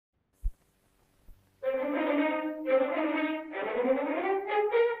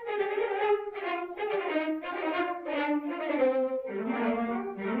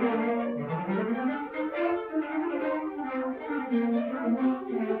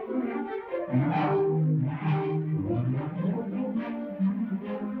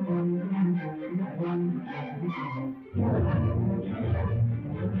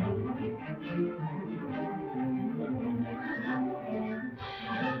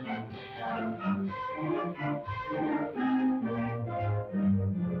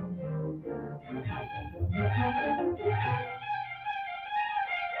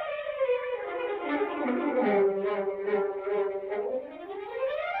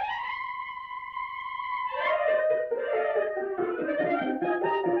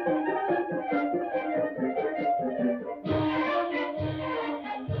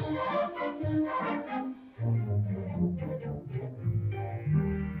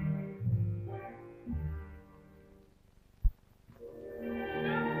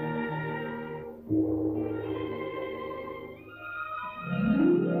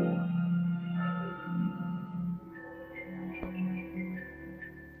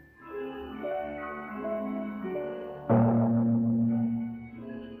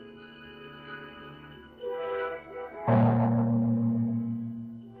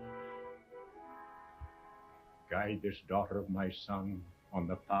guide this daughter of my son on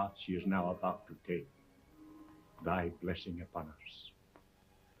the path she is now about to take. Thy blessing upon us.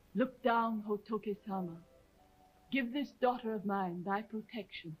 Look down, Hotoke-sama. Give this daughter of mine thy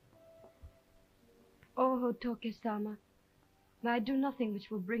protection. Oh, Hotoke-sama, may I do nothing which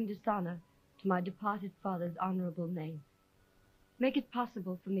will bring dishonor to my departed father's honorable name. Make it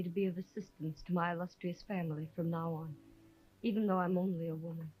possible for me to be of assistance to my illustrious family from now on, even though I'm only a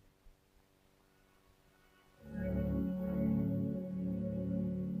woman.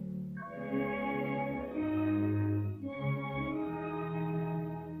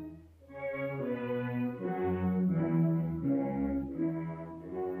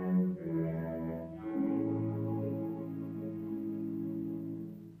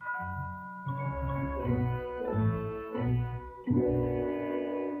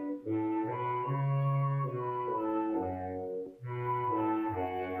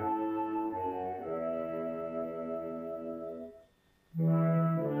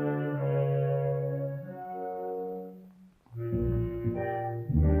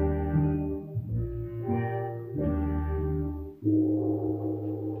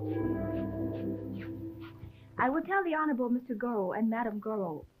 I will tell the Honorable Mr. Goro and Madame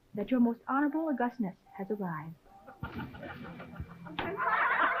Goro that your most honorable Augustness has arrived.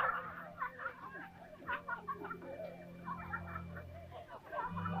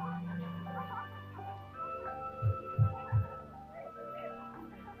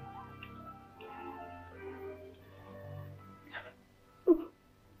 Oh,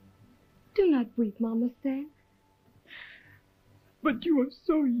 do not weep, Mama San. But you are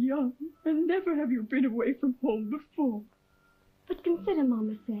so young, and never have you been away from home before. But consider,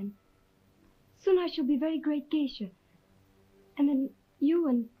 Mama San. Soon I shall be very great geisha. And then you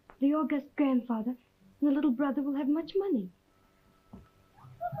and the august grandfather and the little brother will have much money.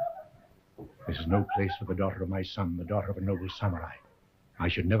 This is no place for the daughter of my son, the daughter of a noble samurai. I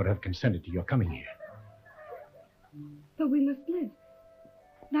should never have consented to your coming here. But we must live.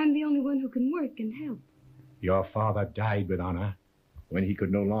 And I'm the only one who can work and help. Your father died with honor when he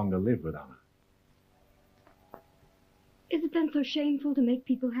could no longer live with honor. Is it then so shameful to make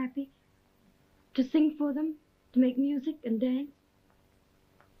people happy? To sing for them? To make music and dance?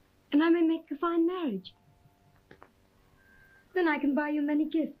 And I may make a fine marriage. Then I can buy you many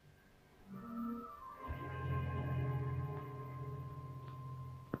gifts.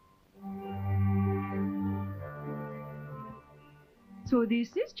 So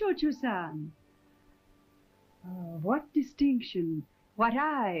this is Cho-Cho-san. Oh, what distinction, what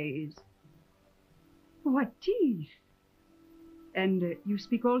eyes, what teeth. And you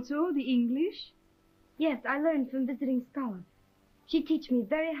speak also the English? Yes, I learned from visiting scholar. She teach me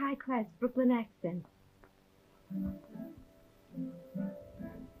very high-class Brooklyn accent.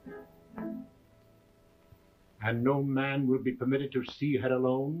 And no man will be permitted to see her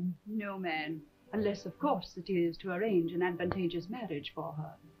alone? No man, unless, of course, it is to arrange an advantageous marriage for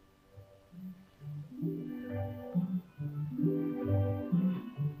her.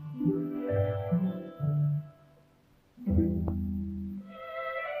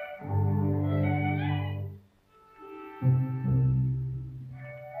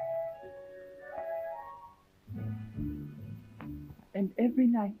 And every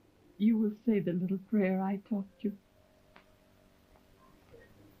night you will say the little prayer I taught you.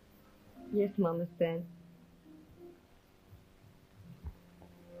 Yes, Mama San.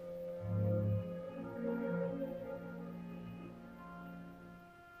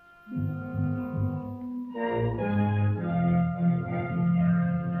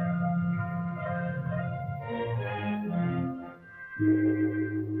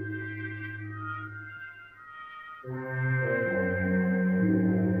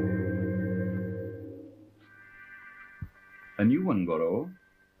 A new one, Goro.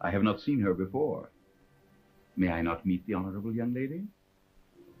 I have not seen her before. May I not meet the honorable young lady?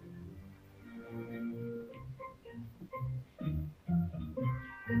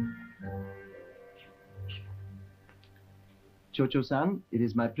 Cho-Cho-san, it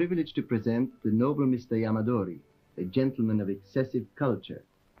is my privilege to present the noble Mr. Yomadori, a gentleman of excessive culture.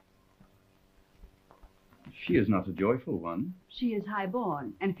 She is not a joyful one. She is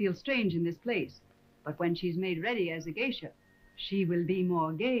high-born and feels strange in this place. But when she's made ready as a geisha, she will be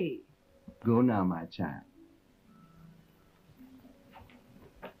more gay. Go now, my child.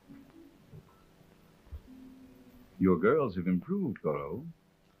 Your girls have improved, Goro.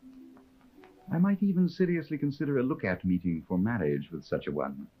 I might even seriously consider a look-at meeting for marriage with such a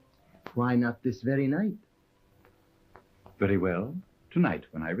one. Why not this very night? Very well. Tonight,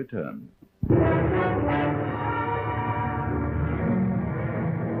 when I return.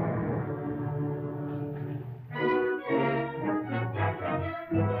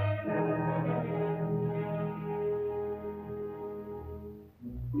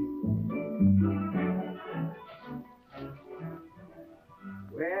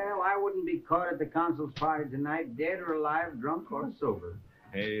 caught at the consul's party tonight, dead or alive, drunk or sober.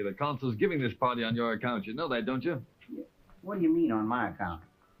 Hey, the consul's giving this party on your account. You know that, don't you? Yeah. What do you mean on my account?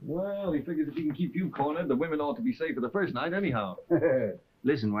 Well, he figures if he can keep you cornered, the women ought to be safe for the first night anyhow.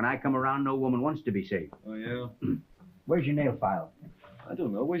 Listen, when I come around, no woman wants to be safe. Oh, yeah? Where's your nail file? I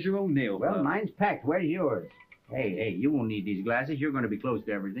don't know. Where's your own nail file? Well, mine's packed. Where's yours? Hey, you won't need these glasses. You're going to be close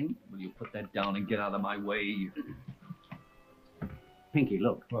to everything. Will you put that down and get out of my way? Pinky,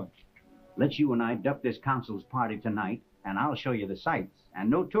 look. What? Let's you and I duck this consul's party tonight, and I'll show you the sights. And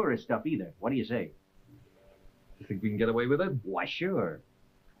no tourist stuff either. What do you say? You think we can get away with it? Why, sure.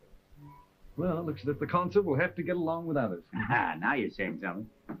 Well, it looks as if the consul will have to get along without us. Now you're saying something.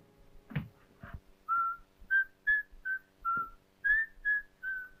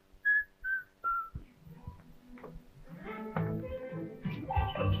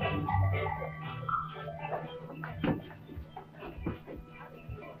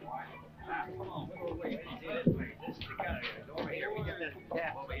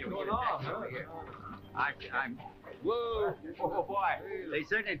 Whoa! Oh, boy. They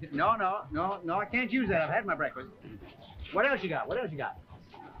certainly... No, I can't use that. I've had my breakfast. What else you got?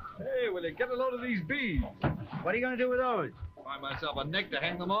 Hey, will you get a load of these beads? What are you going to do with those? Find myself a neck to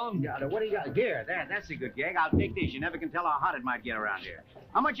hang them on. Yeah, what do you got? Here, that's a good gag. I'll take this. You never can tell how hot it might get around here.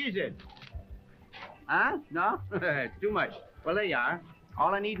 How much is it? Huh? No? It's too much. Well, there you are.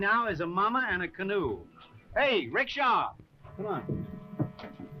 All I need now is a mama and a canoe. Hey, rickshaw! Come on.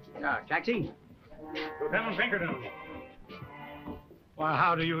 Taxi? Lieutenant Pinkerton. Well,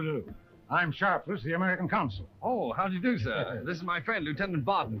 how do you do? I'm Sharpless, the American consul. Oh, how do you do, sir? This is my friend, Lieutenant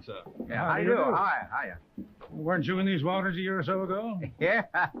Barton, sir. Yeah, how do you do? Hiya. Weren't you in these waters a year or so ago? Yeah,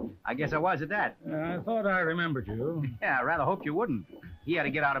 I guess I was at that. I thought I remembered you. Yeah, I rather hoped you wouldn't. He had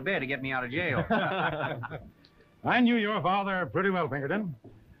to get out of bed to get me out of jail. I knew your father pretty well, Pinkerton.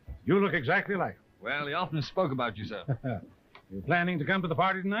 You look exactly like him. Well, he often spoke about you, sir. You planning to come to the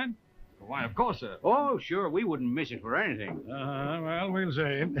party tonight? Why, of course, sir. Oh, sure, we wouldn't miss it for anything. Well, we'll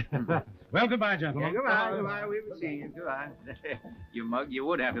see. Well, goodbye, gentlemen. Yeah, goodbye. We will see you. Goodbye. You mug, you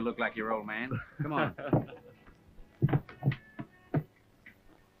would have to look like your old man. Come on.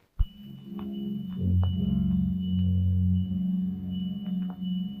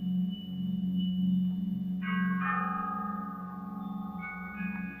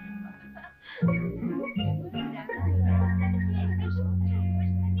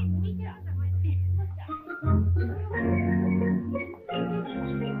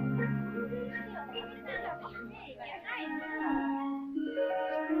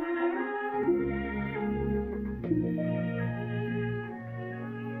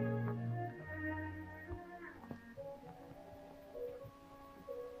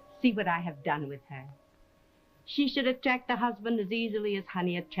 See what I have done with her. She should attract a husband as easily as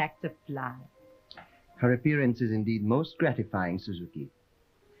honey attracts a fly. Her appearance is indeed most gratifying, Suzuki.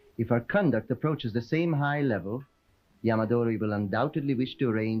 If her conduct approaches the same high level, Yomadori will undoubtedly wish to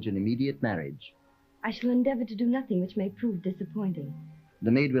arrange an immediate marriage. I shall endeavor to do nothing which may prove disappointing.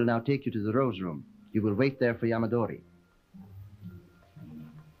 The maid will now take you to the rose room. You will wait there for Yomadori.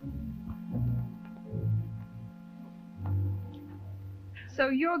 So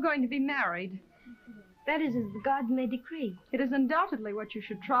you're going to be married? That is as the gods may decree. It is undoubtedly what you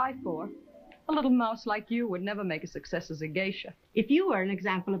should try for. A little mouse like you would never make a success as a geisha. If you were an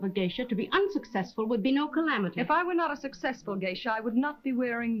example of a geisha, to be unsuccessful would be no calamity. If I were not a successful geisha, I would not be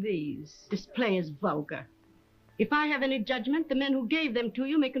wearing these. Display is vulgar. If I have any judgment, the men who gave them to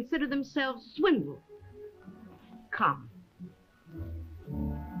you may consider themselves swindled. Come.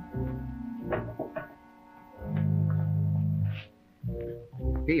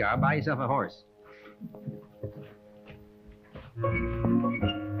 Here you are. Buy yourself a horse.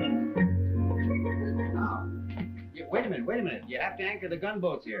 Wait a minute. You have to anchor the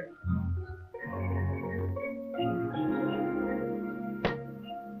gunboats here.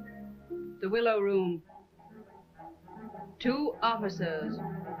 The Willow Room. 2 officers.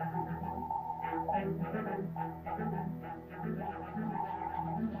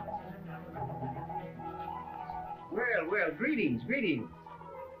 Well, greetings.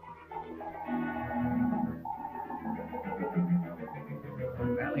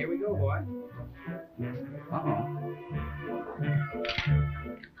 Well, here we go, boy. Uh-oh.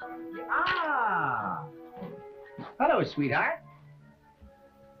 Ah! Hello, sweetheart.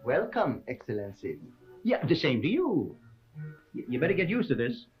 Welcome, Excellency. Yeah, the same to you. You better get used to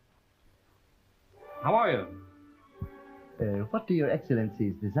this. How are you? What do your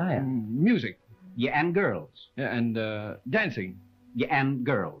Excellencies desire? Music. Yeah, and girls. Yeah, and dancing. Yeah, and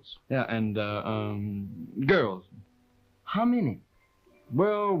girls. Yeah, and girls. How many?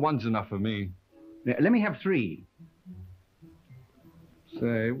 Well, one's enough for me. Let me have 3.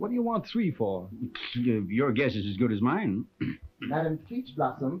 Say, what do you want 3 for? Your guess is as good as mine. Madam Peach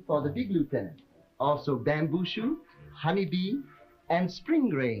Blossom for the big lieutenant. Also bamboo shoot, honeybee, and spring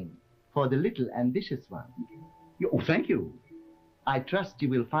grain for the little ambitious one. Oh, thank you. I trust you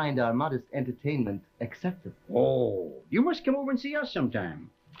will find our modest entertainment acceptable. Oh, you must come over and see us sometime.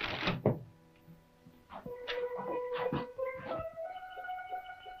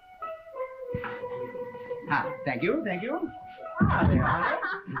 Thank you, thank you. There are.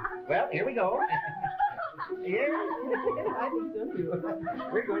 Well, here we go. Here, I think so too.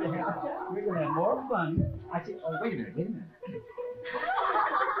 We're going to have more fun. I see. Oh, wait a minute.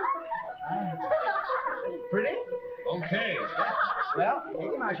 Pretty? Okay. Well,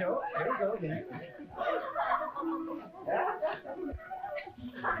 take him out, show. Here we go again.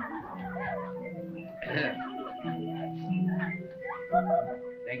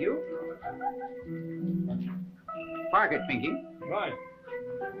 Thank you. Park it, Pinky. Right.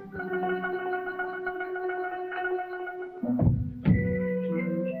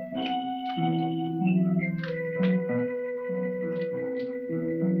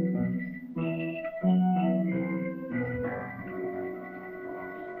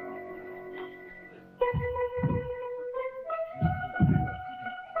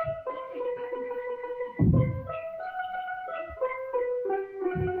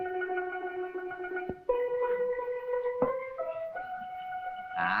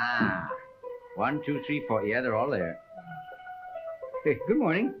 Ah, 1, 2, 3, 4. Yeah, they're all there. Hey, good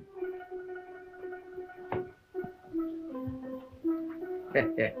morning.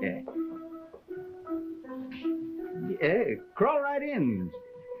 Yeah, crawl right in.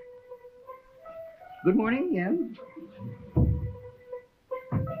 Good morning, Yen.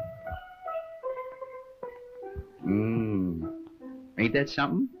 Ain't that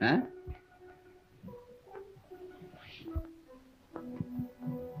something, huh?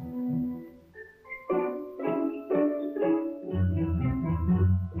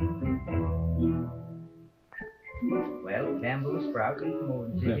 Well, bamboo sprout, you come over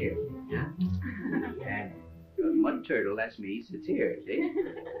and sit here. Yeah. And mud turtle, that's me, sits here, see?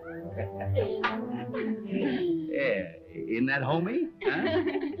 Yeah, isn't that homey? Huh?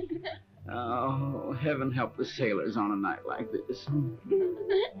 Oh, heaven help the sailors on a night like this.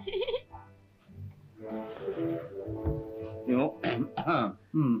 You know,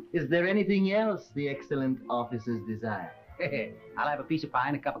 Is there anything else the excellent officers desire? I'll have a piece of pie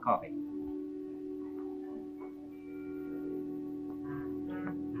and a cup of coffee.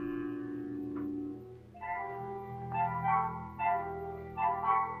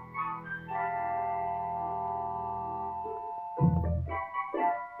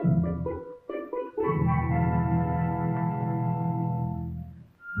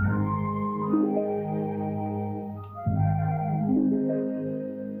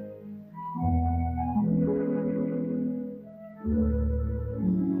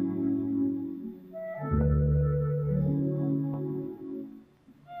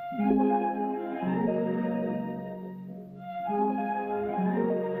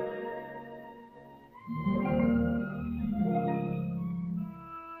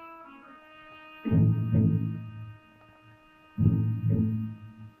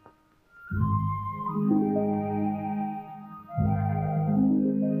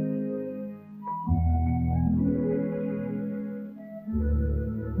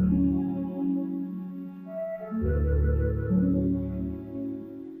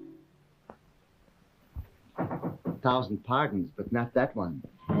 Thousand pardons, but not that one.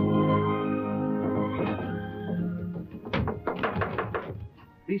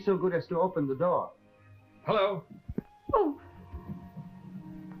 Be so good as to open the door. Hello. Oh,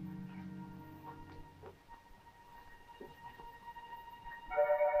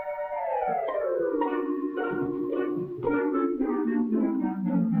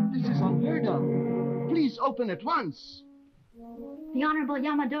 This is unheard of. Please open at once. the Honorable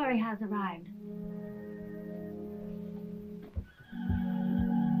Yomadori has arrived.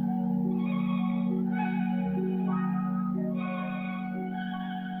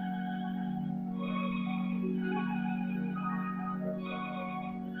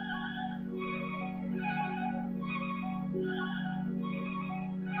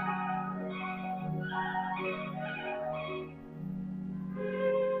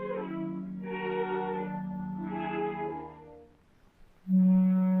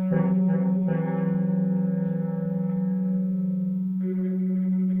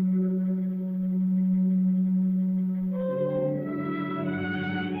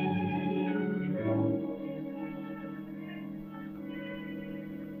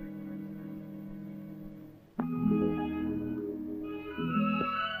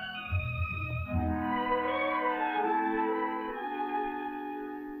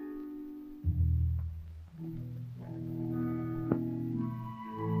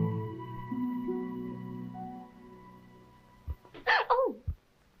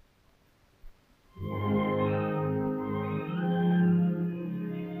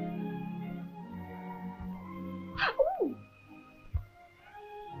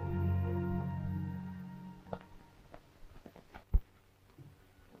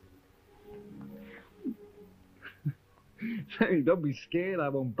 Hey, don't be scared. I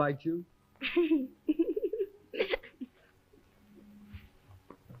won't bite you.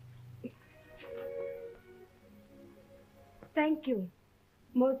 Thank you,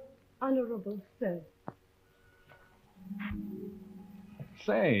 most honorable sir.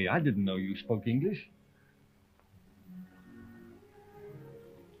 Say, I didn't know you spoke English.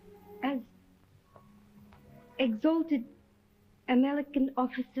 As exalted American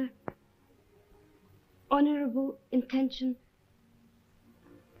officer, honorable intention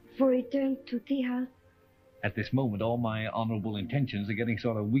for return to tea house. At this moment, all my honorable intentions are getting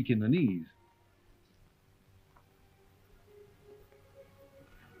sort of weak in the knees.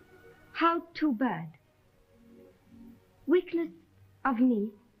 How too bad. Weakness of knee,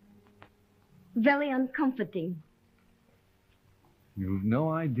 very uncomforting. You've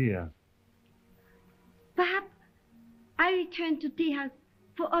no idea. Perhaps I return to tea house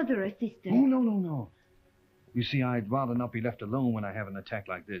for other assistance. Oh, no. You see, I'd rather not be left alone when I have an attack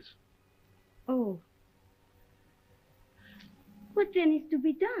like this. Oh. What then is to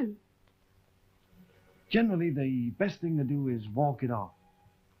be done? Generally, the best thing to do is walk it off.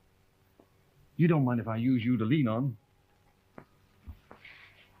 You don't mind if I use you to lean on?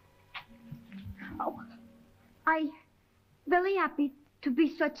 Oh, I very happy to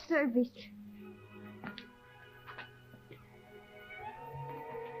be such service.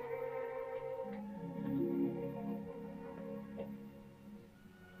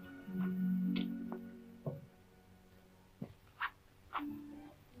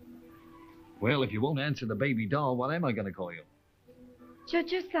 Well, if you won't answer the baby doll, what am I going to call you?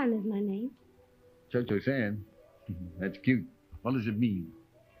 Cho-Cho-san is my name. Cho-Cho-san. That's cute. What does it mean?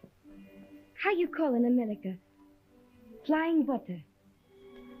 How you call in America? Flying butter.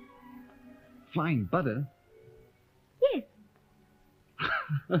 Flying butter? Yes.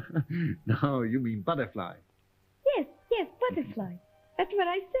 No, you mean butterfly. Yes, butterfly. That's what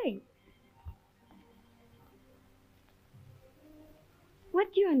I say.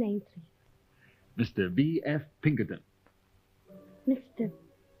 What's your name, please? Mr. B.F. Pinkerton. Mr.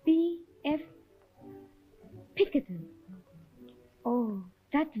 B.F. Pinkerton. Oh,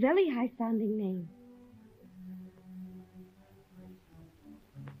 that's very high-sounding name.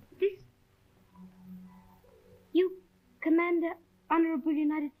 This... You, Commander, Honorable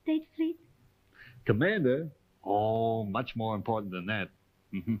United States Fleet? Commander? Oh, much more important than that.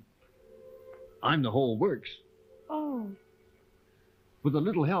 I'm the whole works. Oh. With a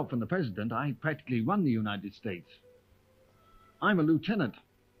little help from the President, I practically run the United States. I'm a lieutenant.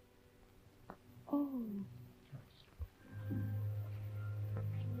 Oh.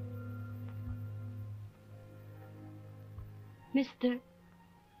 Mr.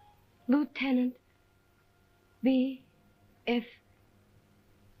 Lieutenant B.F.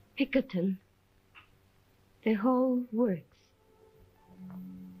 Pinkerton. The whole works.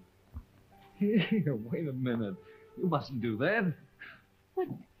 Here, wait a minute. You mustn't do that.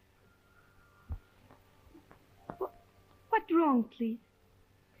 What's wrong, please?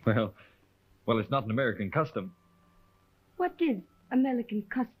 Well, it's not an American custom. What is American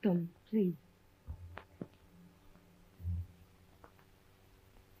custom, please?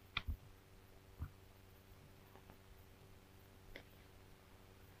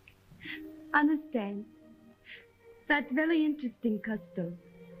 Understand. That's very interesting custom.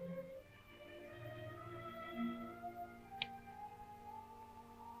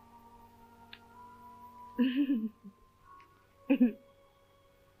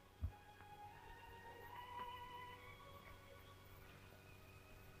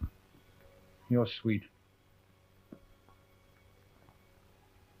 You're sweet.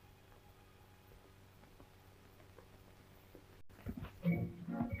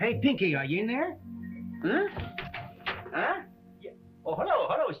 Hey, Pinky, are you in there? Huh? Huh? Yeah. Oh,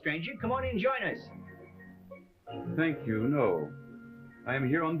 hello, stranger. Come on in and join us. Thank you, no. I am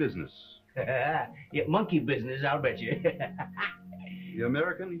here on business. Yeah, monkey business, I'll bet you. The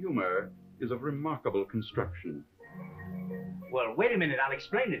American humor is of remarkable construction. Well, wait a minute. I'll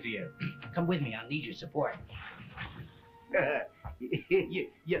explain it to you. Come with me. I'll need your support.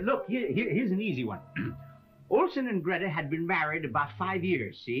 Look, here's an easy one. Olson and Greta had been married about 5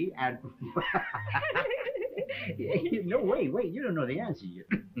 years, see? And... No, wait. You don't know the answer yet.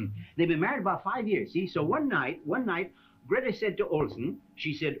 They've been married about 5 years, see? So one night, Greta said to Olson,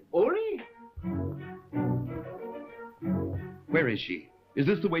 she said, Ole? Where is she? Is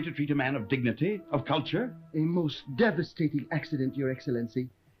this the way to treat a man of dignity, of culture? A most devastating accident, Your Excellency.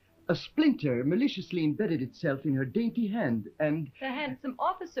 A splinter maliciously embedded itself in her dainty hand, and... The handsome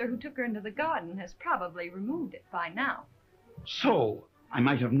officer who took her into the garden has probably removed it by now. So, I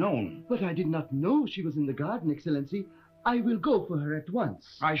might have known. But I did not know she was in the garden, Excellency. I will go for her at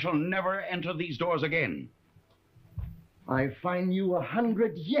once. I shall never enter these doors again. I fine you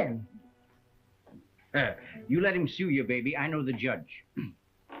 100 yen. You let him sue you, baby. I know the judge.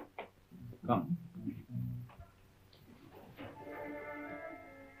 Come.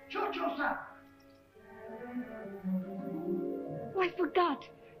 Cho-Cho-san! Oh, I forgot.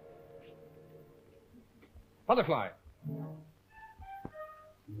 Butterfly.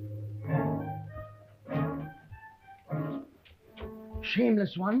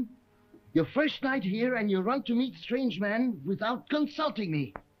 Shameless one. Your first night here and you run to meet strange man without consulting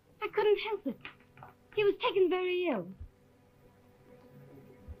me. I couldn't help it. He was taken very ill.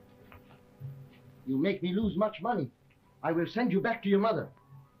 You make me lose much money. I will send you back to your mother.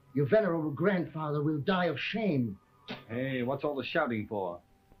 Your venerable grandfather will die of shame. Hey, what's all the shouting for?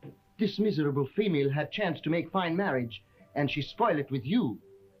 This miserable female had chance to make fine marriage, and she spoil it with you.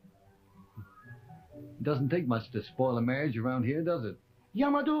 It doesn't take much to spoil a marriage around here, does it?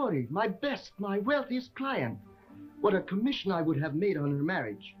 Yomadori, my best, my wealthiest client. What a commission I would have made on her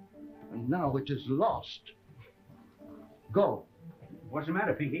marriage. And now it is lost. Go. What's the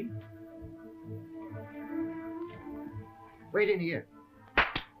matter, Pinky? Wait in here.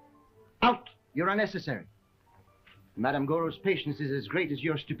 Out! You're unnecessary. Madame Goro's patience is as great as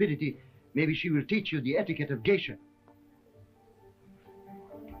your stupidity. Maybe she will teach you the etiquette of geisha.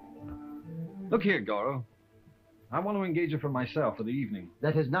 Look here, Goro. I want to engage her for myself for the evening.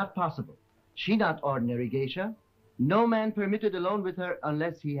 That is not possible. She not ordinary geisha. No man permitted alone with her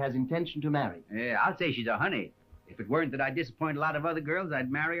unless he has intention to marry. Yeah, I'll say she's a honey. If it weren't that I disappoint a lot of other girls,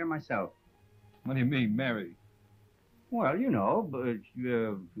 I'd marry her myself. What do you mean, marry? Well, you know, but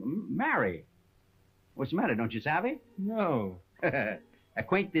marry. What's the matter, don't you savvy? No.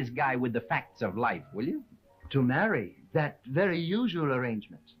 Acquaint this guy with the facts of life, will you? To marry, that very usual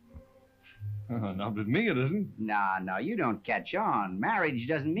arrangement. Not with me, it isn't. No, you don't catch on. Marriage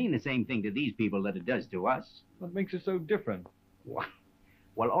doesn't mean the same thing to these people that it does to us. What makes it so different?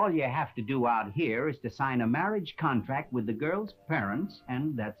 Well, all you have to do out here is to sign a marriage contract with the girl's parents,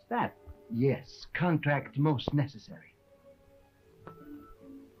 and that's that. Yes, contract most necessary.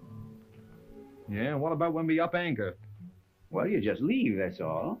 Yeah, what about when we up anchor? Well, you just leave, that's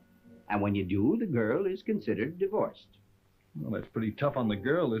all. And when you do, the girl is considered divorced. Well, that's pretty tough on the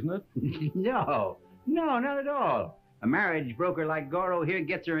girl, isn't it? No, not at all. A marriage broker like Goro here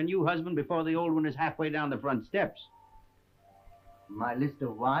gets her a new husband before the old one is halfway down the front steps. My list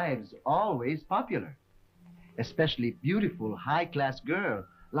of wives always popular. Especially beautiful, high-class girl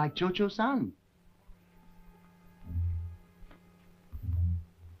like Cho-Cho-san.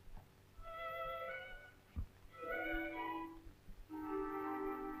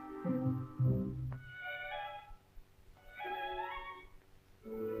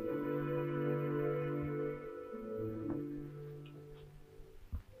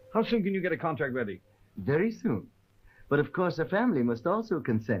 How soon can you get a contract ready? Very soon. But of course a family must also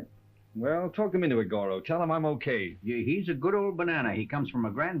consent. Well, talk him into it, Goro. Tell him I'm okay. Yeah, he's a good old banana. He comes from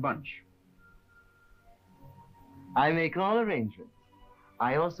a grand bunch. I make all arrangements.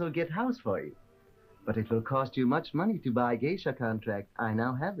 I also get house for you. But it will cost you much money to buy geisha contract I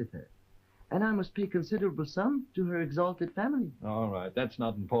now have with her. And I must pay considerable sum to her exalted family. All right, that's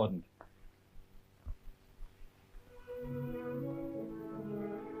not important.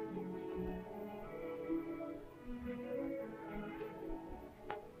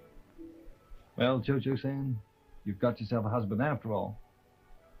 Well, Cho-Cho-san, you've got yourself a husband after all.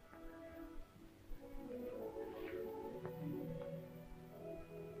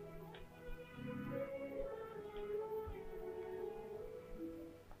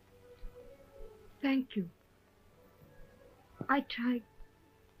 Thank you. I tried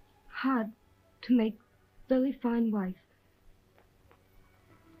hard to make very fine wife.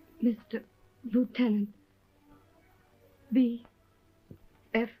 Mr. Lieutenant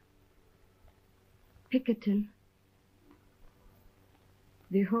B.F. Pinkerton.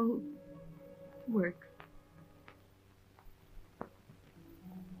 The whole work.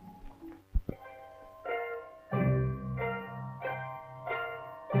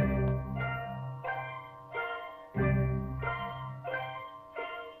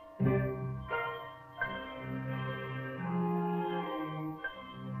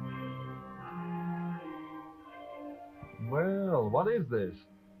 Well, what is this?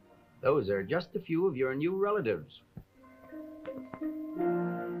 Those are just a few of your new relatives.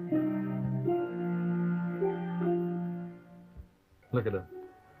 Look at her.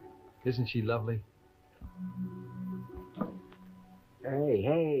 Isn't she lovely?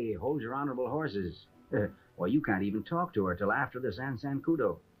 Hey, hold your honorable horses. Well, you can't even talk to her till after the San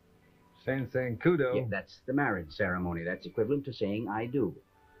Kudo. Saying kudo. Yeah, that's the marriage ceremony. That's equivalent to saying I do.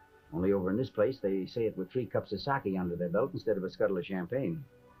 Only over in this place, they say it with 3 cups of sake under their belt instead of a scuttle of champagne.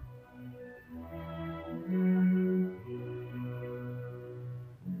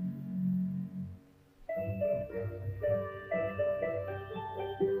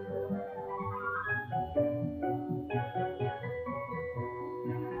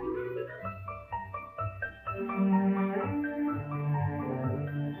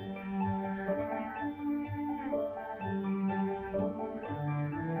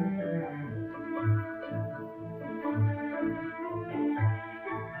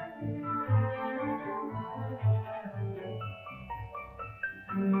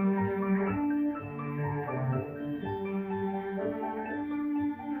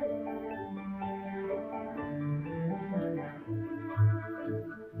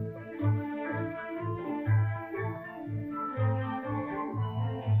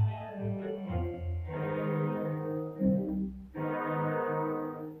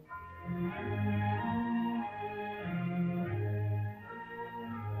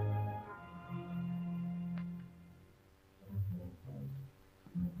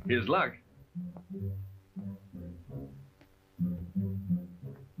 Here's luck.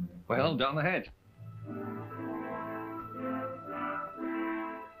 Well, down the hatch.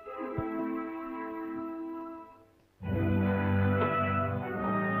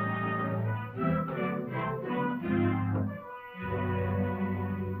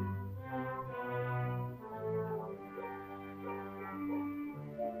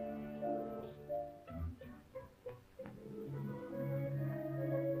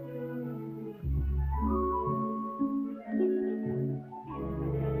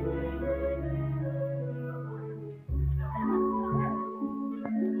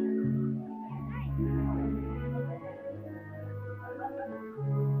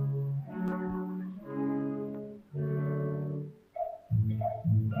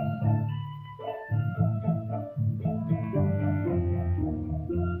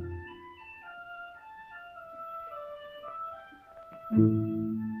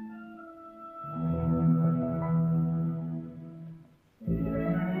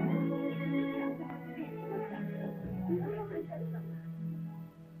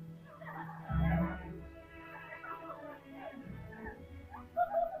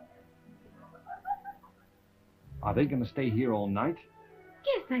 Are they going to stay here all night?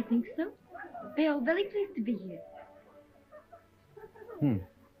 Yes, I think so. They are very pleased to be here.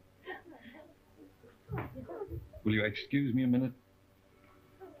 Will you excuse me a minute?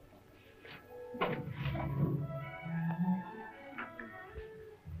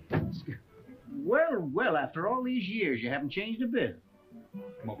 Well, well, after all these years, you haven't changed a bit.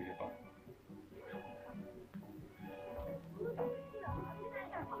 Come over here, Bob.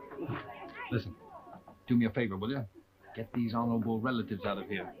 Listen, do me a favor, will you? Get these honorable relatives out of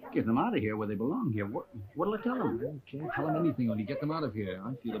here. Get them out of here where they belong here. What'll I tell them? I can't tell them anything, only get them out of here.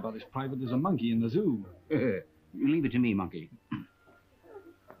 I feel about as private as a monkey in the zoo. You leave it to me, monkey.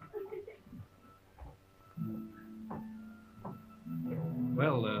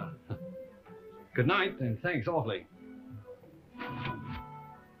 Well, good night, and thanks awfully.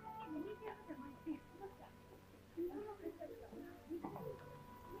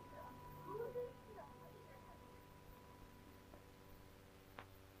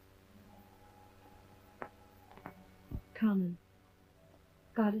 Carmen,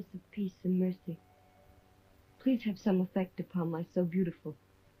 Goddess of peace and mercy, please have some effect upon my so beautiful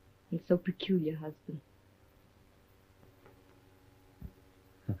and so peculiar husband.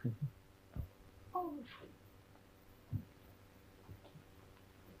 Oh.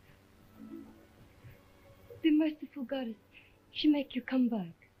 The merciful goddess, she make you come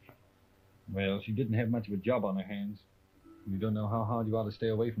back. Well, she didn't have much of a job on her hands. You don't know how hard you ought to stay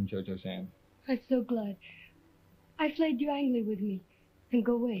away from Cho-Cho-san. I'm so glad. I flayed you angry with me and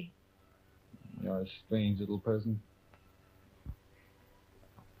go away. You're a strange little person.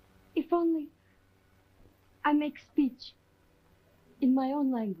 If only I make speech in my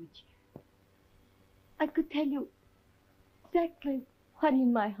own language, I could tell you exactly what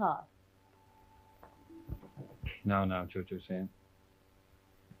in my heart. Now, Cho-Cho-san.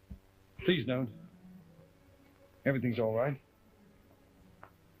 Please don't. Everything's all right.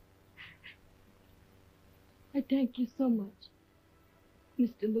 I thank you so much,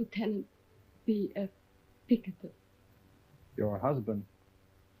 Mr. Lieutenant B.F. Pinkerton. Your husband.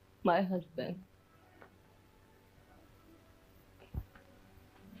 My husband.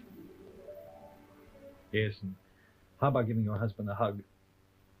 Yes, and how about giving your husband a hug?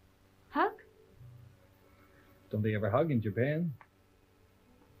 Hug? Don't they ever hug in Japan?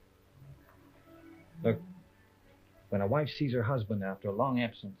 Look, when a wife sees her husband after a long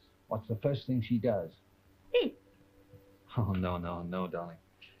absence, what's the first thing she does? Eat. Oh, no, darling.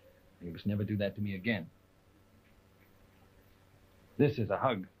 You must never do that to me again. This is a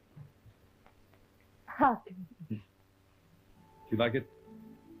hug. Hug. You like it?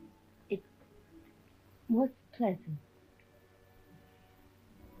 It's most pleasant.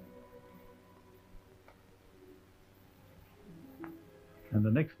 And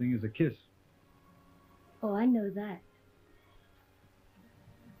the next thing is a kiss. Oh, I know that.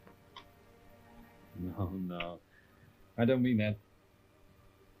 No. I don't mean that.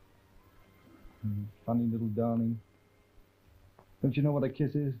 Funny little darling. Don't you know what a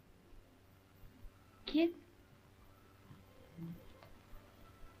kiss is? Kiss?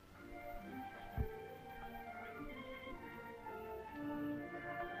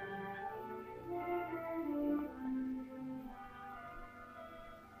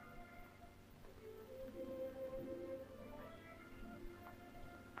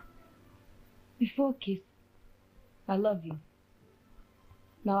 Before kiss, I love you.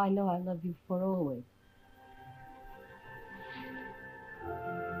 Now I know I love you for always.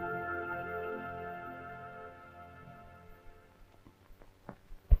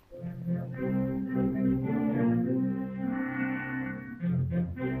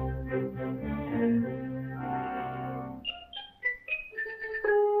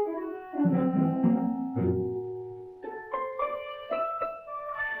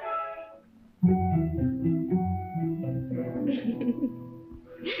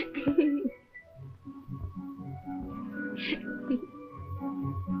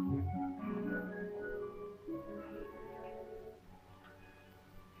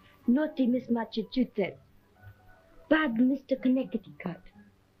 Naughty Miss Massachusetts. Bad Mr. Connecticut.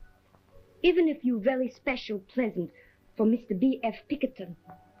 Even if you very special pleasant for Mr. B.F. Pinkerton,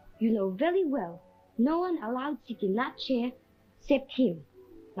 you know very well no one allowed sit in that chair except him,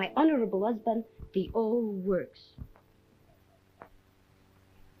 my honorable husband, the old works.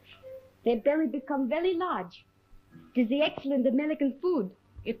 Their belly become very large. 'Tis the excellent American food.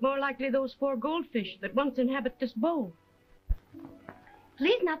 It's more likely those 4 goldfish that once inhabit this bowl.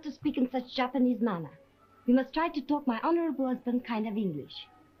 Please not to speak in such Japanese manner. We must try to talk my honorable husband kind of English.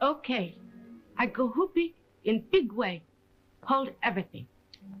 Okay. I go whoopee in big way. Hold everything.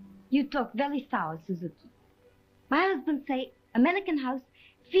 You talk very sour, Suzuki. My husband say American house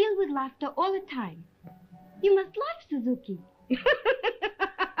filled with laughter all the time. You must laugh, Suzuki.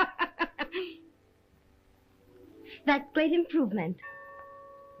 That's great improvement.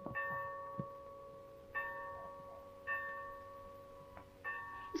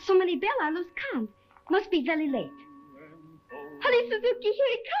 So many bells, I lose count. Must be very late. Honey, Suzuki, here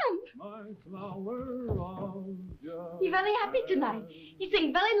he comes. He's very happy tonight. He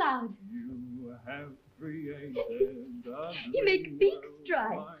sing very loud. You have created He make big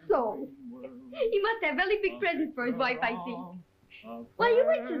strides, so. He must have very big presents for his wife, I see. Why you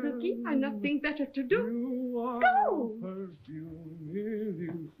wait, Suzuki? I've nothing better to do. Go! perfume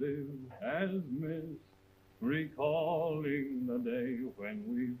elusive as mist, recalling the day when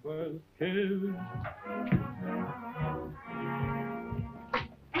we first kissed.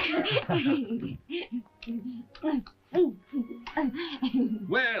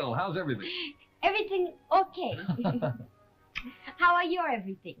 Well, how's everything? Everything okay. How are your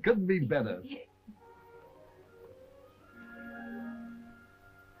everything? Couldn't be better.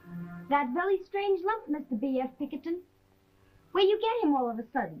 That very strange lump, Mr. B.F. Pinkerton. Where you get him all of a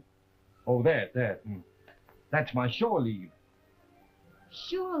sudden? Oh, that. That's my shore leave.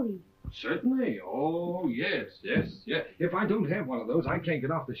 Surely. Certainly. Oh, yes. If I don't have one of those, I can't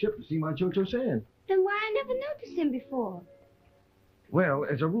get off the ship to see my Cho-Cho sand. Then why I never noticed him before? Well,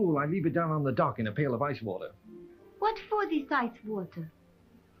 as a rule, I leave it down on the dock in a pail of ice water. What for this ice water?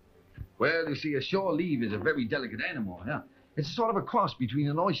 Well, you see, a shore leave is a very delicate animal, yeah? It's sort of a cross between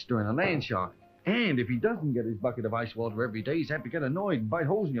an oyster and a land shark. And if he doesn't get his bucket of ice water every day, he's apt to get annoyed and bite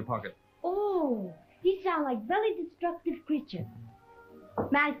holes in your pocket. Oh, he sounds like very destructive creature.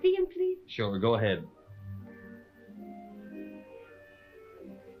 May I see him, please? Sure, go ahead.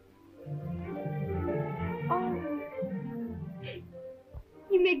 Oh,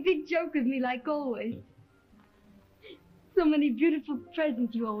 you make big joke with me like always. So many beautiful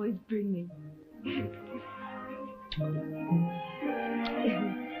presents you always bring me.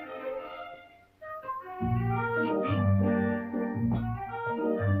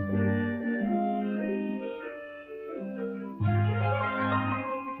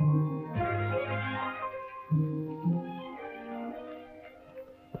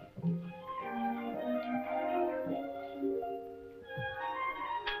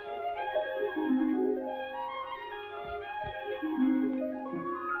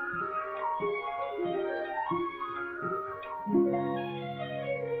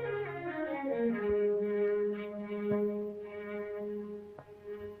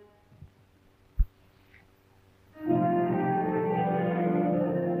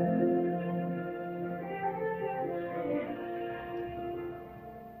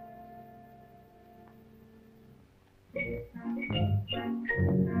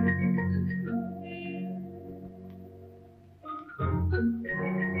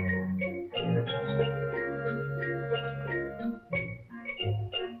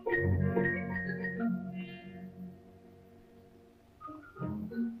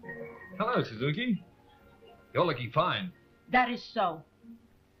 Hello, Suzuki. You're looking fine. That is so.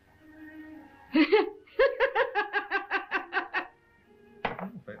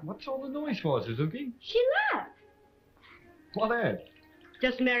 What's all the noise for, Suzuki? She laughed. What at?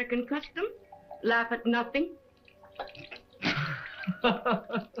 Just American custom. Laugh at nothing.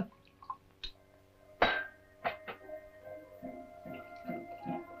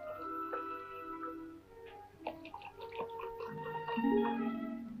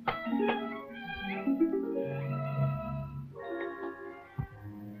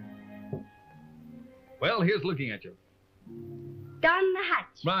 Well, here's looking at you. Down the hatch.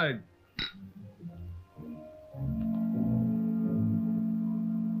 Right.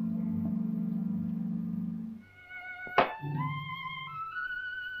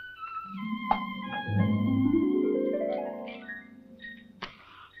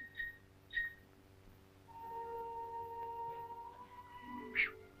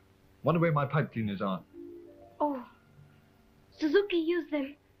 Wonder where my pipe cleaners are. Oh, Suzuki used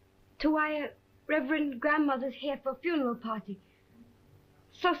them to wire Reverend Grandmother's hair for a funeral party.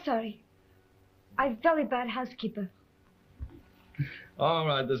 So sorry. I'm very bad housekeeper. All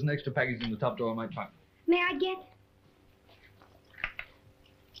right, there's an extra package in the top drawer of my trunk. May I get?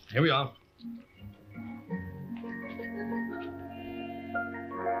 Here we are.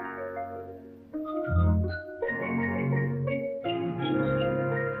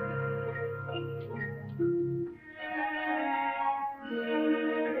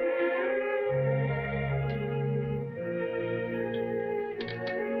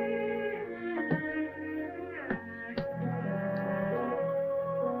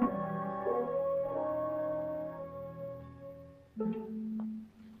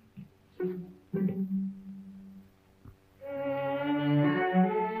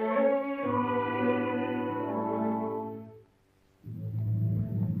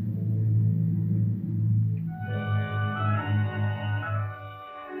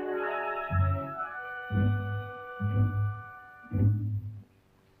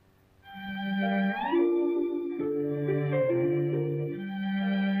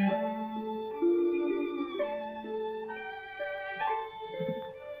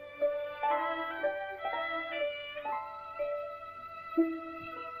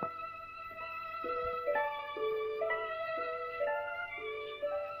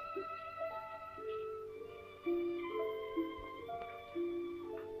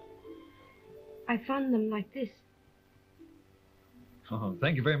 I found them like this. Oh,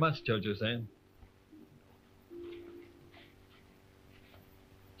 thank you very much, Cho-Cho-san.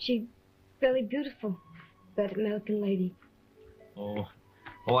 She's very beautiful, that American lady. Oh,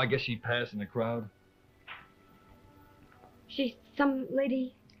 I guess she passed in the crowd. She's some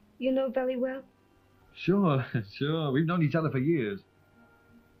lady you know very well? Sure. We've known each other for years.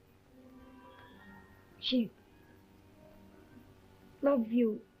 She loves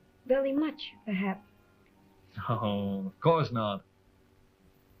you very much, perhaps. Oh, of course not.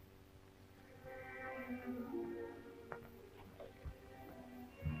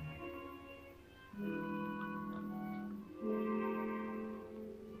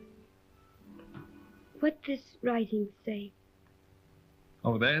 What does writing say?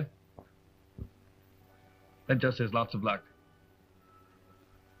 Over there? That just says lots of luck.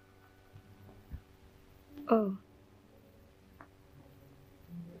 Oh.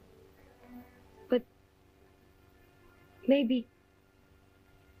 But maybe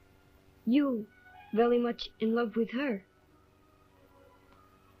you very much in love with her.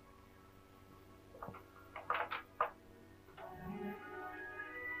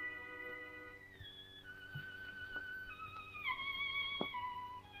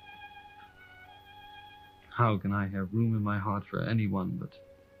 How can I have room in my heart for anyone but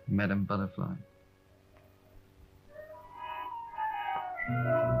Madame Butterfly?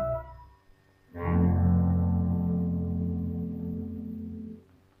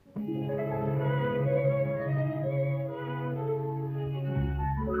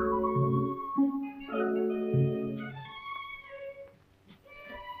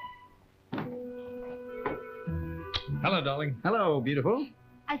 Hello, darling. Hello, beautiful.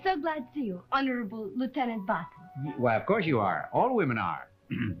 I'm so glad to see you, Honorable Lieutenant Barton. Why, of course you are. All women are.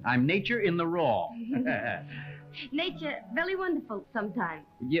 I'm nature in the raw. Nature, very wonderful sometimes.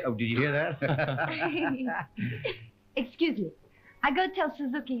 Yeah, oh, did you hear that? Excuse me. I go tell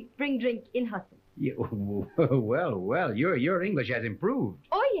Suzuki, bring drink in hustle. Yeah, well, your English has improved.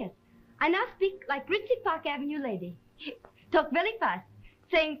 Oh, yes. I now speak like Ritzy Park Avenue lady. Talk very fast,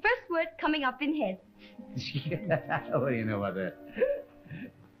 saying first word coming up in head. What do you know about that?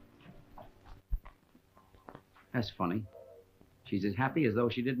 That's funny. She's as happy as though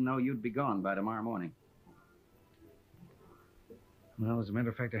she didn't know you'd be gone by tomorrow morning. Well, as a matter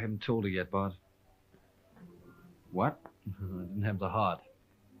of fact, I haven't told her yet, Bart. What? I didn't have the heart.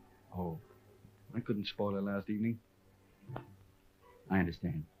 Oh, I couldn't spoil her last evening. I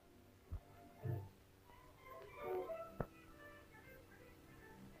understand.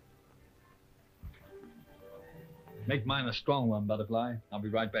 Make mine a strong one, Butterfly. I'll be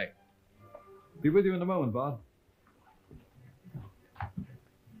right back. Be with you in a moment, Bart.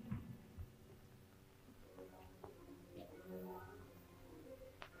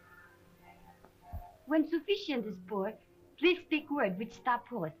 When sufficient is poured, please speak word which stop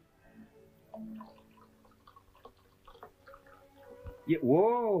horse. Yeah,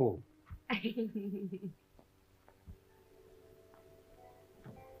 whoa!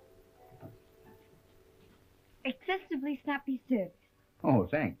 Excessively snappy service. Oh,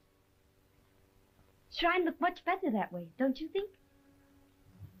 thanks. Shrine look much better that way, don't you think?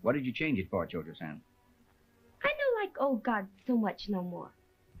 What did you change it for, Cho-Cho-san? I don't like old God so much no more.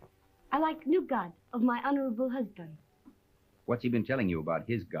 I like new God of my honorable husband. What's he been telling you about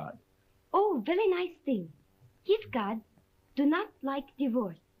his God? Oh, very nice thing. His God do not like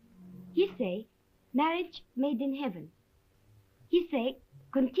divorce. He say, marriage made in heaven. He say,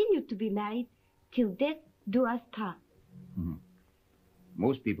 continue to be married till death do us part. Mm-hmm.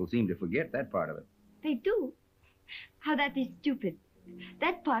 Most people seem to forget that part of it. They do. How that is stupid.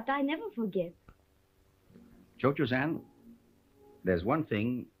 That part I never forget. Cho-Cho-san, there's one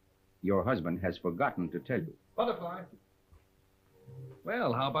thing your husband has forgotten to tell you. Butterfly.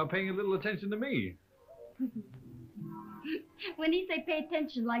 Well, how about paying a little attention to me? When he say pay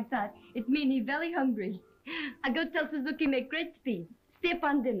attention like that, it mean he very hungry. I go tell Suzuki make great speed. Stay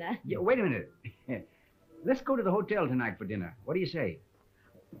upon dinner. Yeah, wait a minute. Let's go to the hotel tonight for dinner. What do you say?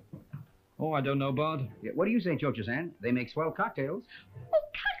 Oh, I don't know, Bart. Yeah, what do you say, Cho-Cho-san? They make swell cocktails. Oh,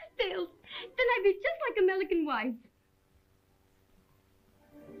 cocktails! Then I be just like American wife.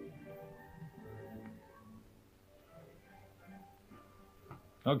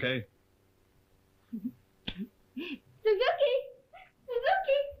 Okay. Suzuki!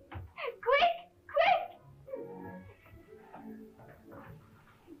 Suzuki! Quick! Quick!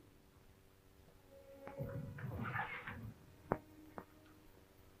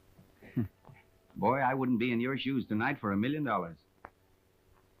 Boy, I wouldn't be in your shoes tonight for $1 million.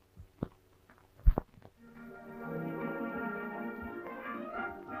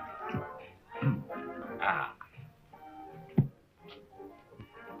 Ah.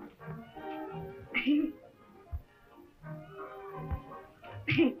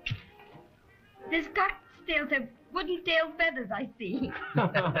 This cocktails have wooden tail feathers, I see.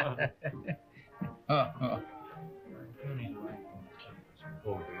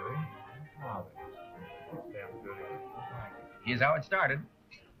 Here's how it started.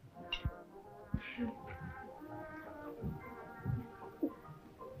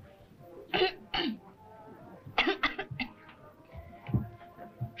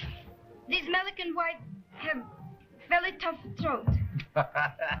 These American white have very tough throat.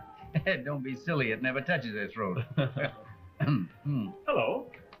 Don't be silly. It never touches their throat. Hello.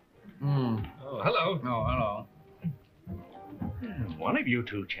 Oh, hello. Oh, hello. One of you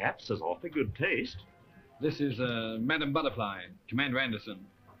two chaps has awfully good taste. This is Madam Butterfly, Commander Anderson.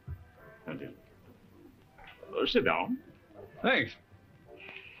 Sit down. Thanks.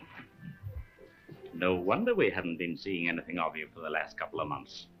 No wonder we haven't been seeing anything of you for the last couple of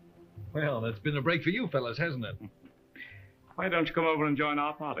months. Well, that's been a break for you fellas, hasn't it? Why don't you come over and join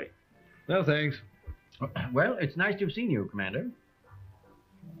our party? No, thanks. Well, it's nice to have seen you, Commander.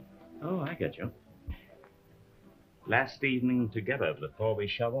 Oh, I get you. Last evening together before we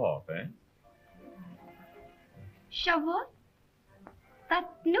shove off, eh? Shove off?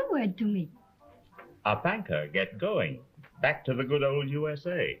 That's new word to me. A banker, get going. Back to the good old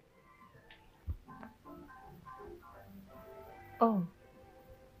USA. Oh.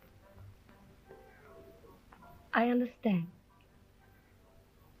 I understand.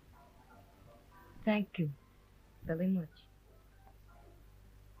 Thank you very much.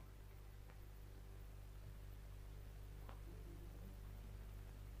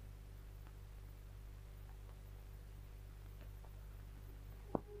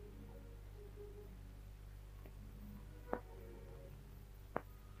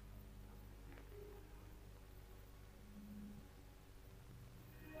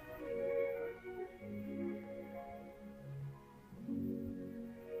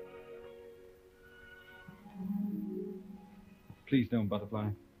 Please don't, Butterfly.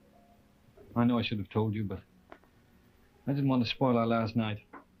 I know I should have told you, but I didn't want to spoil our last night.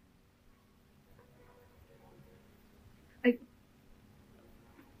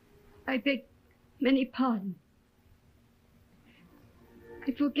 I beg many pardons.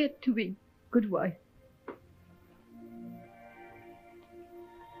 I forget to be good wife.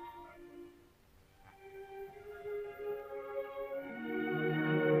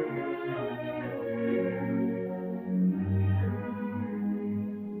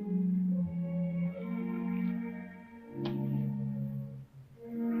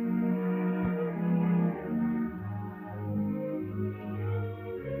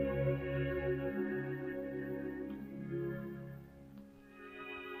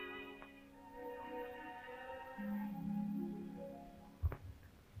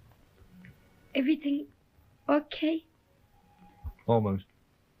 Everything okay? Almost.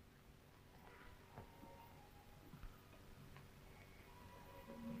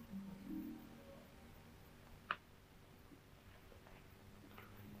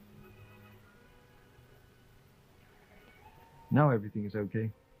 Now everything is okay.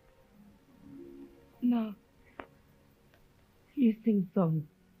 No. You sing songs.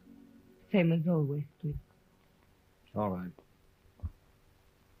 Same as always, please. All right.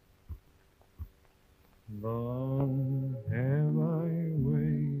 Long have I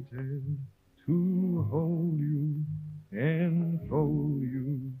waited to hold you and fold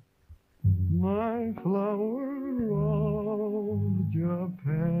you, my flower of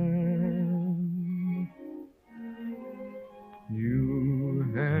Japan. You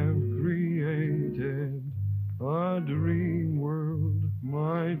have created a dream world,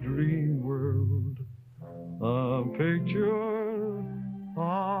 my dream world, a picture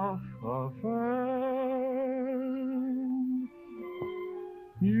of a fan.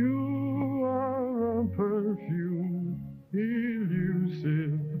 You are a perfume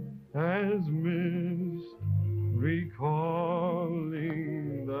elusive as mist, recalling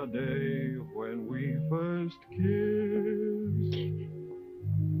the day when we first kissed.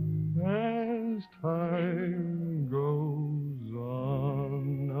 As time goes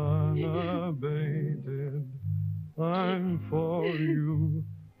on unabated, I'm for you,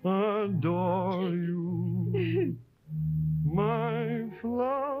 adore you, my flower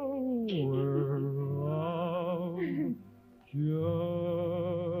of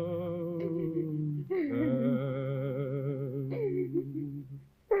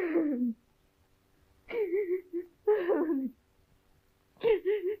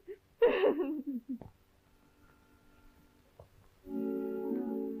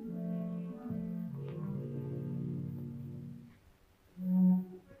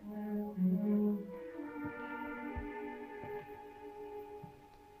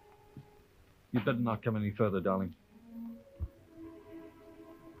You'd better not come any further, darling.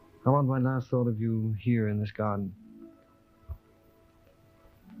 I want my last thought of you here in this garden.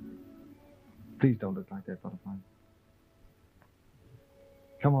 Please don't look like that, Butterfly.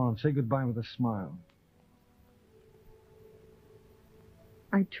 Come on, say goodbye with a smile.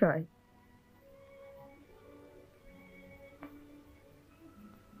 I tried.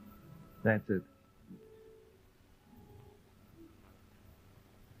 That's it.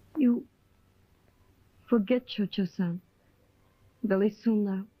 You forget Cho-Cho-san very soon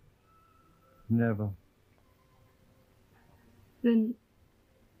now. Never. Then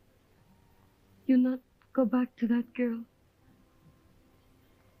you not go back to that girl?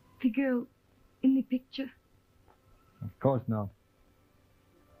 The girl in the picture? Of course not.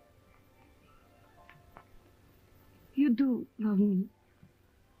 You do love me.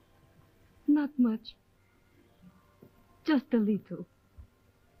 Not much. Just a little.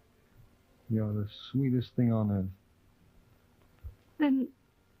 You're the sweetest thing on earth. Then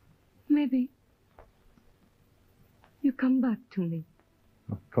maybe you come back to me.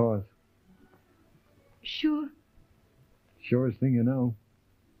 Of course. Sure? Surest thing you know.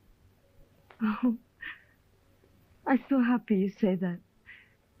 Oh, I'm so happy you say that.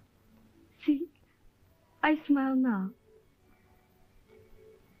 See, I smile now.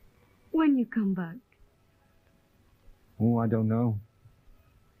 When you come back? Oh, I don't know.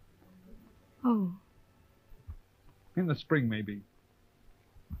 Oh. In the spring, maybe.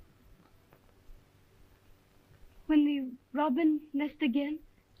 When the robin nest again?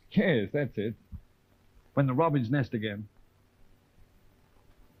 Yes, that's it. When the robins nest again.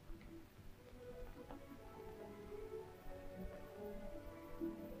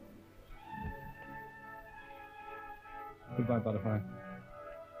 Goodbye, Butterfly.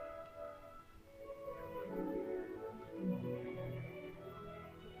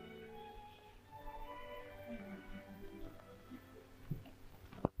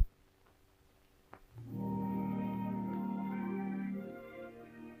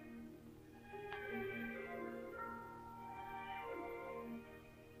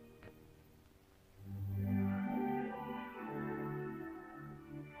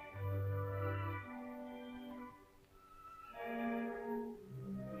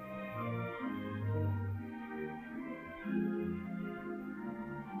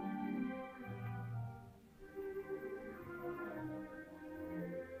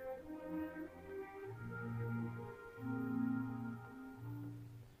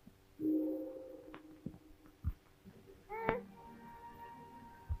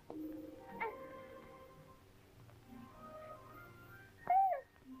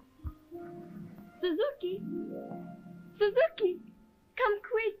 Suzuki! Suzuki! Come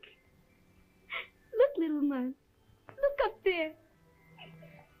quick! Look, little man. Look up there.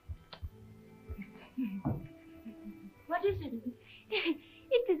 What is it?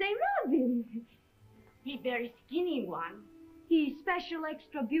 It is a robin. He very skinny one. He special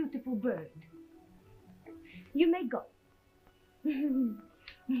extra beautiful bird. You may go.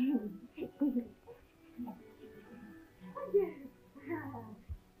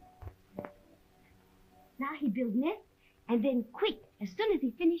 Now he build nest, and then quick, as soon as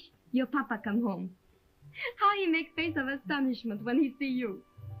he finish, your papa come home. How he make face of astonishment when he see you.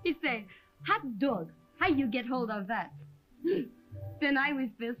 He say, hot dog, how you get hold of that? Then I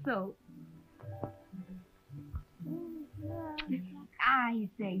whisper so. Ah, he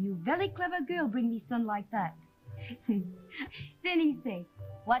say, you very clever girl bring me son like that. Then he say,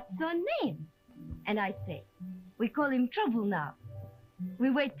 what's your name? And I say, we call him Trouble now. We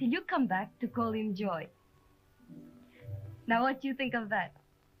wait till you come back to call him Joy. Now what do you think of that?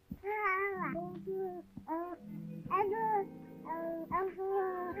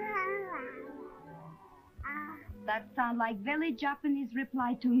 That sound like very Japanese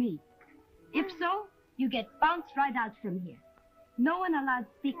reply to me. If so, you get bounced right out from here. No one allowed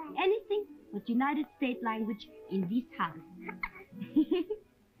to speak anything but United States language in this house.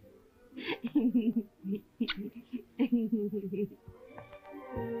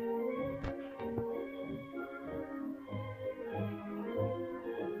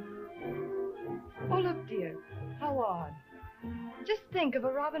 Oh, look, dear. How odd. Just think of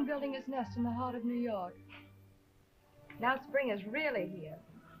a robin building his nest in the heart of New York. Now spring is really here.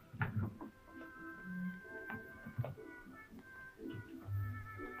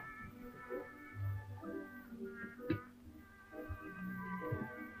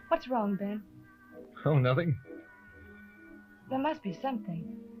 What's wrong, Ben? Oh, nothing. There must be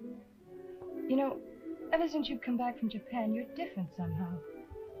something. You know, ever since you've come back from Japan, you're different somehow.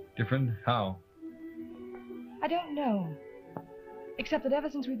 Different? How? I don't know. Except that ever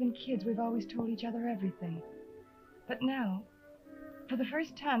since we've been kids, we've always told each other everything. But now, for the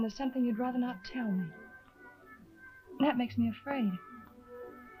first time, there's something you'd rather not tell me. That makes me afraid.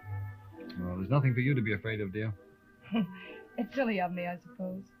 Well, there's nothing for you to be afraid of, dear. It's silly of me, I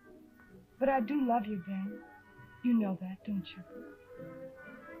suppose. But I do love you, Ben. You know that, don't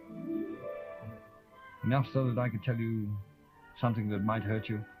you? Enough so that I could tell you something that might hurt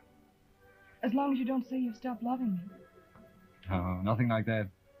you. As long as you don't say you've stopped loving me. Oh, nothing like that.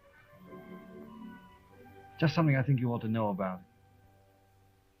 Just something I think you ought to know about.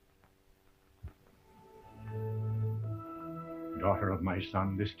 Daughter of my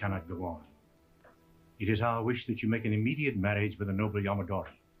son, this cannot go on. It is our wish that you make an immediate marriage with the noble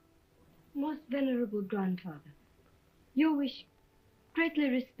Yomadori. Most venerable grandfather, your wish greatly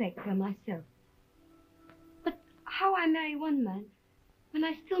respect for myself. But how I marry one man when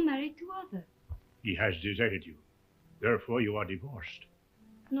I still marry two others? He has deserted you. Therefore, you are divorced.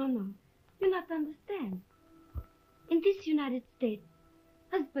 No, you not understand. In this United States,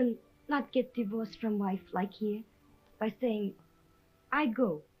 husband not get divorced from wife like here by saying, I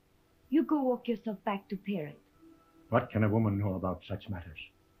go. You go walk yourself back to parent. What can a woman know about such matters?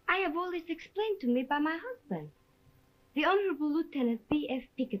 I have all this explained to me by my husband, the Honorable Lieutenant B.F.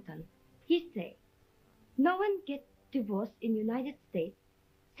 Pinkerton. He say, no one get divorced in United States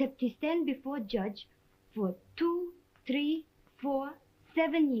except he stand before judge for 2, 3, 4,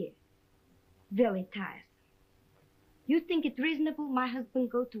 7 years. Very tiresome. You think it reasonable my husband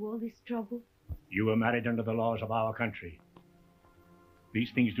go to all this trouble? You were married under the laws of our country.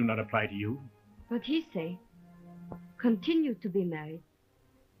 These things do not apply to you. But he say, continue to be married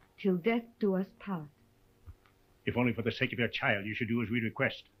till death do us part. If only for the sake of your child, you should do as we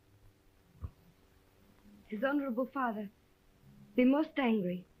request. His honorable father be most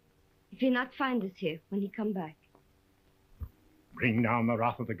angry if he not find us here when he come back. Bring down the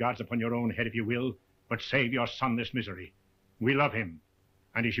wrath of the gods upon your own head if you will, but save your son this misery. We love him,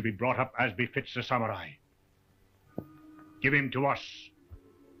 and he should be brought up as befits a samurai. Give him to us.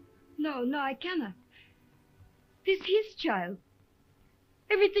 No, I cannot. This his child.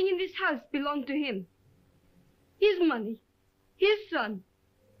 Everything in this house belongs to him. His money, his son,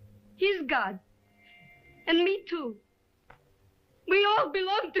 his God, and me too. We all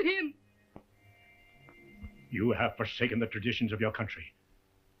belong to him. You have forsaken the traditions of your country.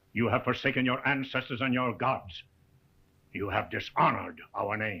 You have forsaken your ancestors and your gods. You have dishonored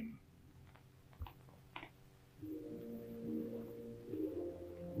our name.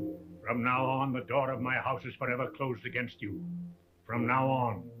 From now on, the door of my house is forever closed against you. From now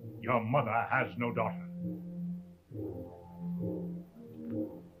on, your mother has no daughter.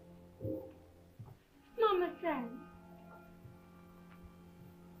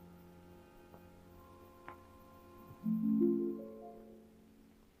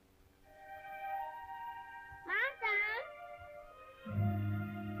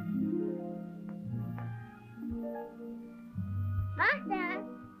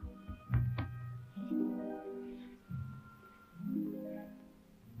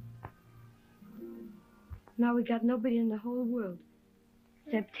 Now we got nobody in the whole world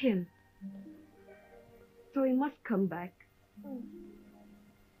except him. So he must come back.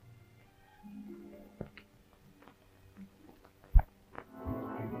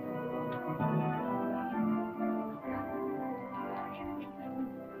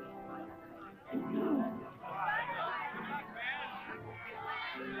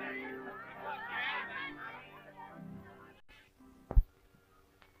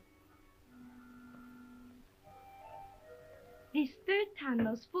 This third time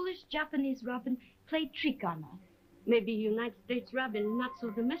those foolish Japanese robin played trick on us. Maybe United States robin not so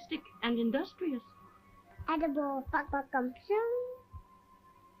domestic and industrious. Edible pakpakam.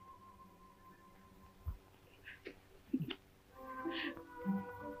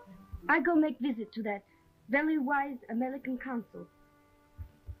 I go make visit to that very wise American consul.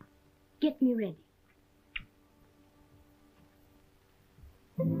 Get me ready.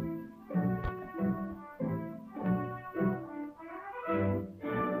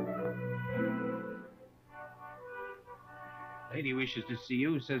 Lady wishes to see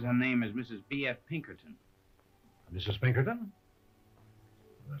you. Says her name is Mrs. B.F. Pinkerton. Mrs. Pinkerton?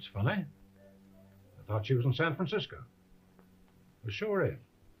 That's funny. I thought she was in San Francisco. Well, sure is.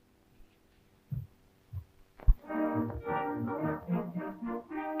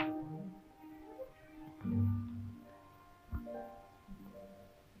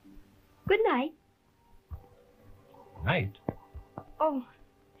 Good night. Night? Oh,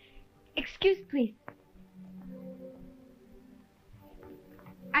 excuse, please.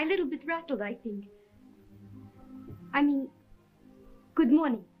 I'm a little bit rattled, I think. I mean, good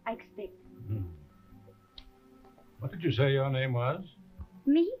morning, I expect. What did you say your name was?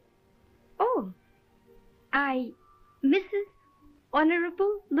 Me? Oh, Mrs.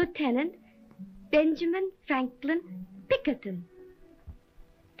 Honorable Lieutenant Benjamin Franklin Pinkerton.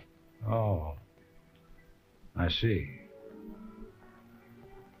 Oh, I see.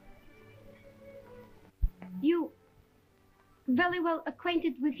 You very well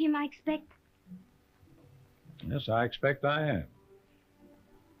acquainted with him, I expect? Yes, I expect I am.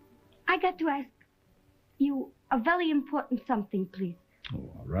 I got to ask you a very important something, please. Oh,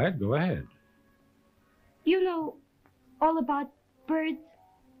 all right, go ahead. You know all about birds?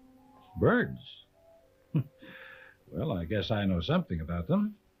 Birds? Well, I guess I know something about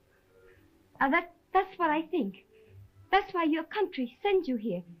them. That's what I think. That's why your country sends you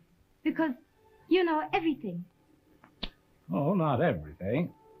here. Because you know everything. Oh, not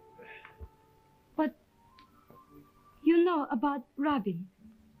everything. But you know about robin.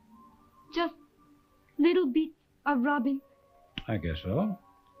 Just little bits of robin. I guess so.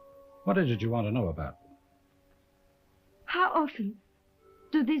 What is it you want to know about? How often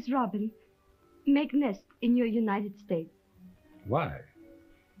do these robin make nest in your United States? Why?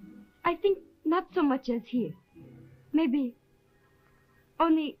 I think not so much as here. Maybe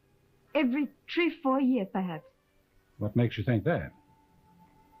only every 3-4 years, perhaps. What makes you think that?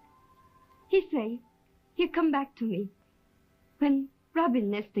 He say he come back to me when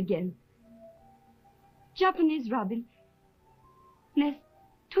robin nest again. Japanese robin nest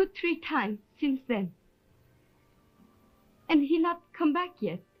 2-3 times since then. And he not come back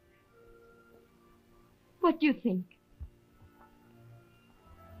yet. What do you think?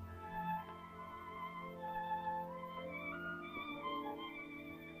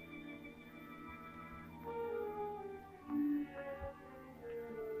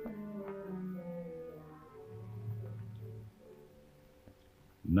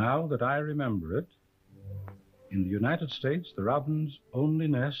 Now that I remember it, in the United States, the robins only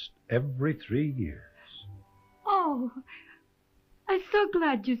nest every 3 years. Oh, I'm so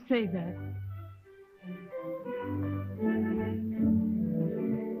glad you say that.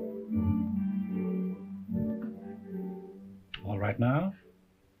 All right now?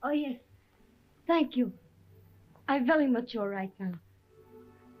 Oh, yes. Thank you. I'm very much all right now.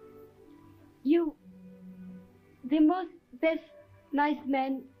 You, the most best nice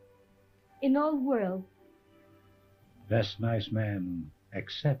man in all world. Best nice man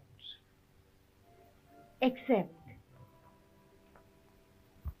except. Except.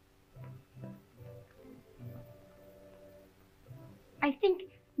 I think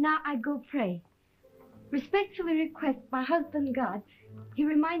now I go pray. Respectfully request my husband God, he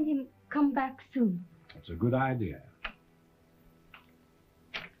remind him come back soon. That's a good idea.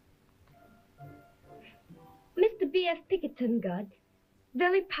 Mr. B.F. Pinkerton, God,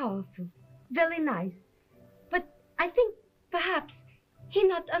 very powerful, very nice. But I think perhaps he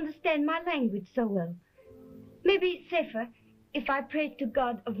not understand my language so well. Maybe it's safer if I pray to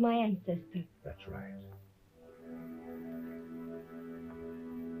God of my ancestor. That's right.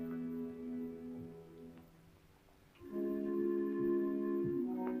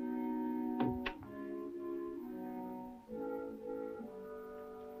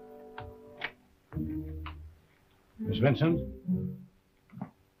 Vincent.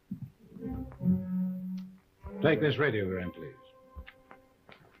 Take this radiogram, please.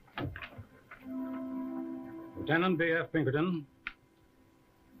 Lieutenant B.F. Pinkerton,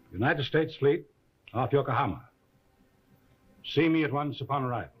 United States Fleet, off Yokohama. See me at once upon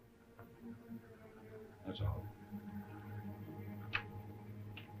arrival. That's all.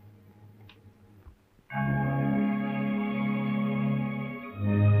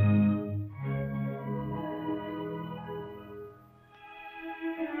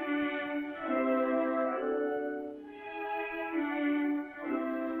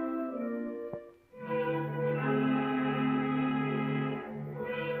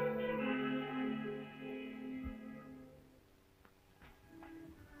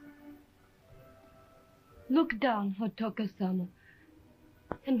 Look down, Hotoka-sama,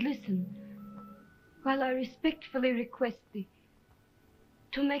 and listen, while I respectfully request thee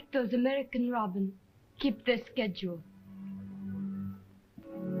to make those American robin keep their schedule.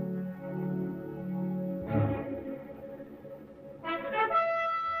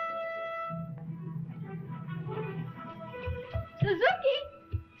 Suzuki!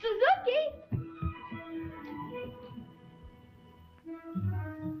 Suzuki!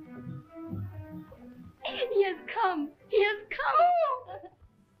 He has come! He has come!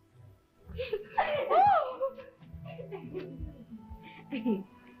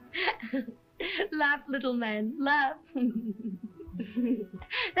 Laugh, little man, laugh.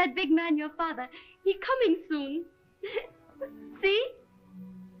 That big man, your father, he coming soon. See?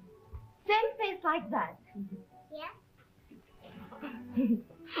 Same face like that. Yeah?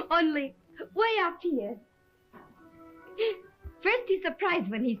 Only way up here. First he's surprised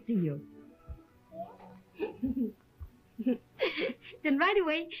when he see you. Then right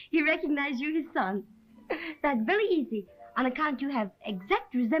away he recognize you his son. That's very easy, on account you have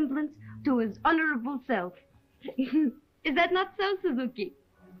exact resemblance to his honorable self. Is that not so, Suzuki?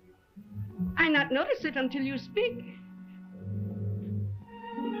 I not notice it until you speak.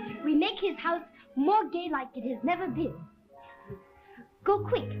 We make his house more gay like it has never been. Go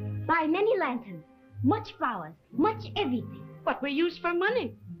quick, buy many lanterns, much flowers, much everything. What we use for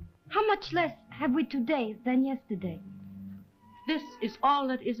money. How much less have we today than yesterday? This is all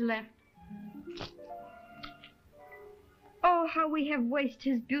that is left. Oh, how we have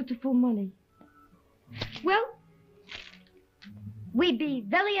wasted his beautiful money. Well, we be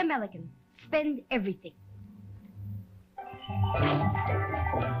very American. Spend everything.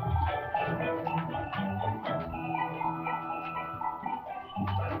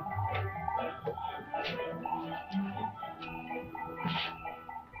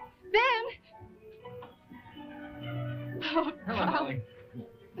 Ben! Oh, Hello, darling.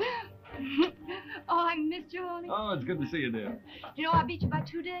 Oh, I missed you, honey. Oh, it's good to see you, dear. You know, I beat you by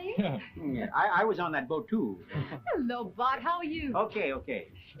 2 days. Yeah, I was on that boat, too. Hello, Bart. How are you? Okay, okay.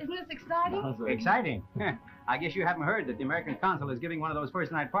 Isn't this exciting? Exciting. I guess you haven't heard that the American consul is giving one of those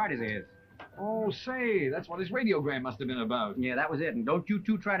first-night parties of his. Oh, say, that's what his radiogram must have been about. Yeah, that was it. And don't you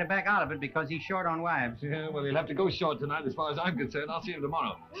two try to back out of it because he's short on wives. Yeah, well, he'll have to go short tonight as far as I'm concerned. I'll see him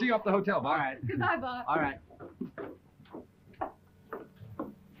tomorrow. See you up the hotel, Bart. All right. Goodbye, Bart. All right.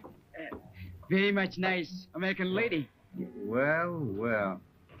 Very much nice American lady. Well, well.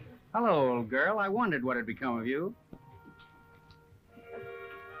 Hello, old girl. I wondered what had become of you.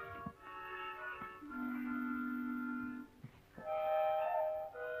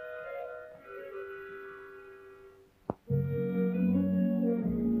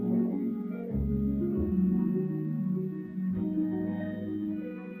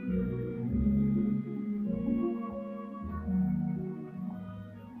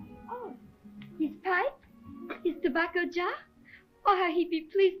 Tobacco jar? Oh, how he'd be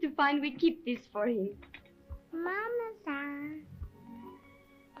pleased to find we keep this for him. Mama-san.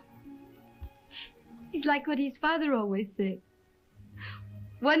 It's like what his father always said.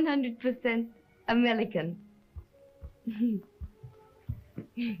 100% American.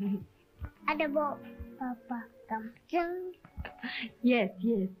 Edible Papa come soon. Yes,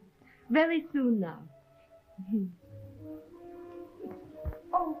 yes. Very soon now.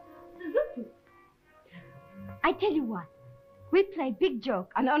 Oh, Suzuki. I tell you what, we play big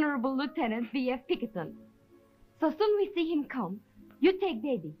joke on Honorable Lieutenant V.F. Pinkerton. So soon we see him come, you take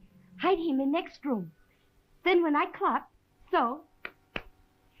baby, hide him in next room. Then when I clap, so,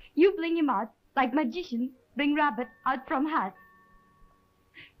 you bring him out like magician bring rabbit out from hat.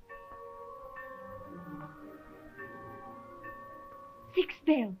 Six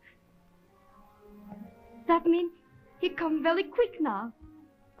bells. That means he come very quick now.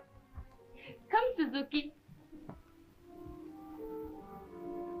 Come, Suzuki.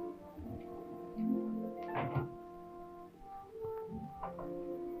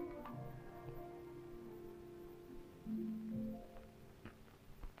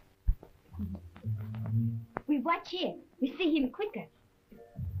 right here. We see him quicker.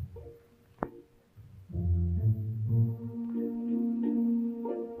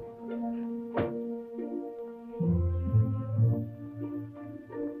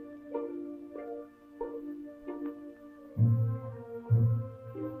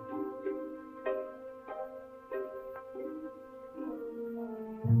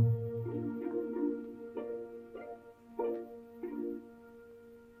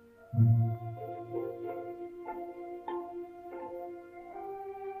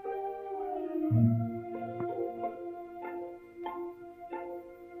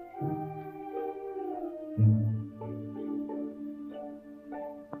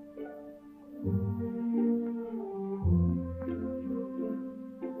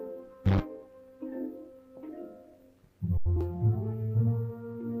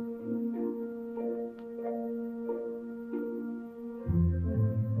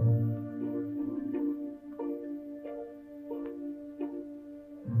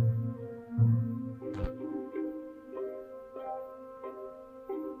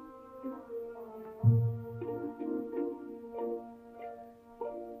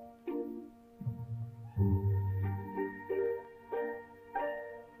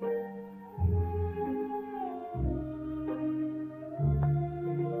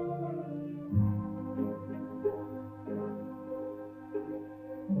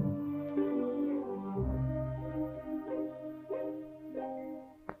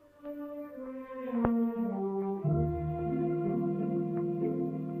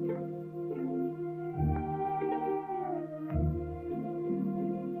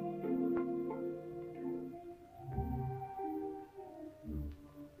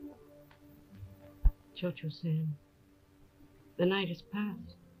 Cho-Cho said, the night has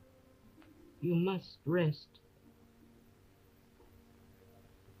passed. You must rest.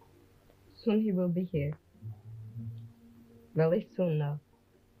 Soon he will be here. Very soon now.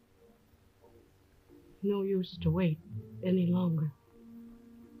 No use to wait any longer.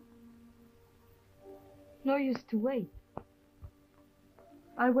 No use to wait.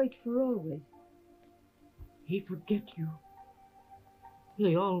 I wait for always. He forget you.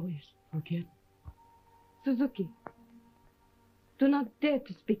 They always forget. Suzuki, do not dare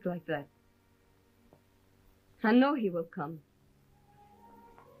to speak like that. I know he will come.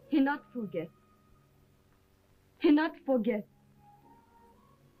 He not forget. He not forget.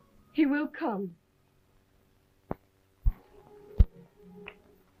 He will come.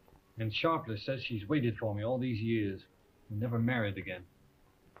 And Sharpless says she's waited for me all these years and never married again.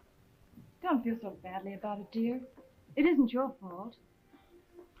 Don't feel so badly about it, dear. It isn't your fault.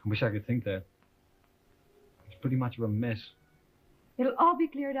 I wish I could think that. It's pretty much of a mess. It'll all be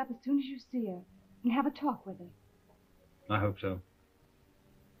cleared up as soon as you see her and have a talk with her. I hope so.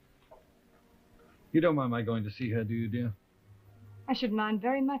 You don't mind my going to see her, do you, dear? I should mind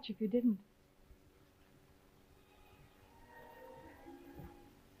very much if you didn't.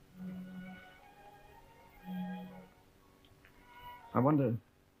 I wonder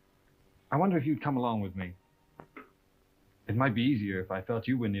if you'd come along with me. It might be easier if I felt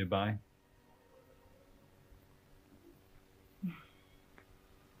you were nearby.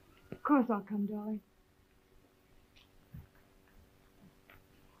 Of course I'll come, darling.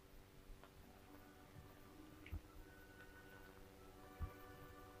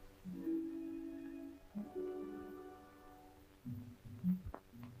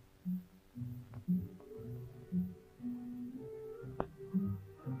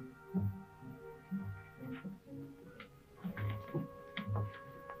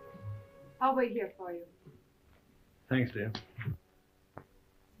 I'll wait here for you. Thanks, dear.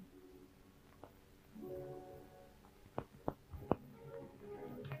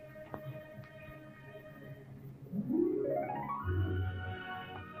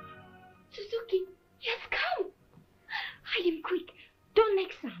 Suzuki, he has come. Hide him quick. Don't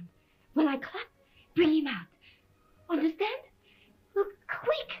make sound. When I clap, bring him out. Understand? Look,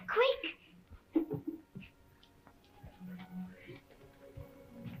 quick, quick.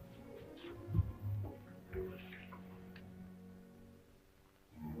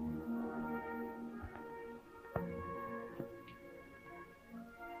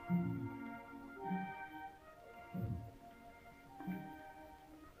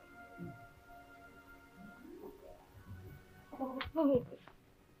 Oh.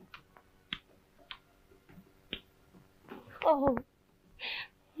 Oh,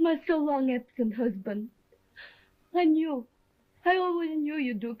 my so long absent husband. I always knew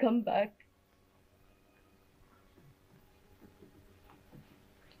you'd do come back.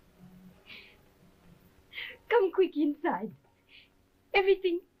 Come quick inside.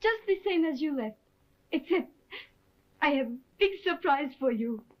 Everything just the same as you left, except I have a big surprise for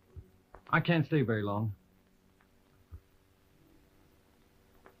you. I can't stay very long.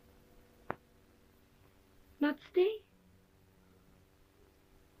 Not stay?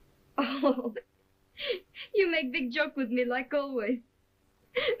 Oh, you make big joke with me like always.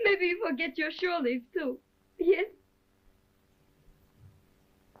 Maybe you forget your shore leave too. Yes?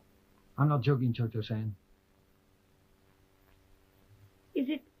 I'm not joking, Cho-Cho-san. Is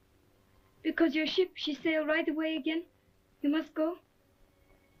it because your ship, she sailed right away again? You must go?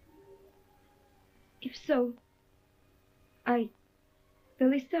 If so, I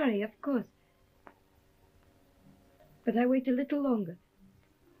very sorry, of course. But I wait a little longer.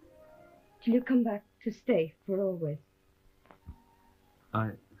 Till you come back to stay for always.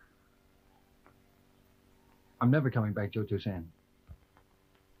 I'm never coming back, Cho-Cho-san.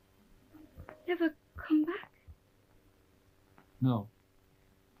 Never come back? No.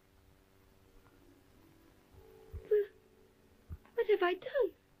 Well, what have I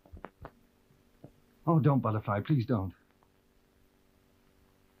done? Oh, don't, Butterfly. Please don't.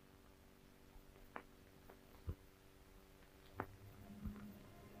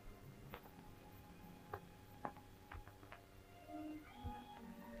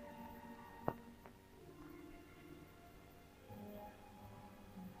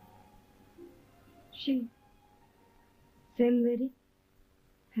 She, same lady,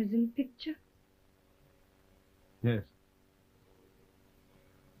 has in picture? Yes.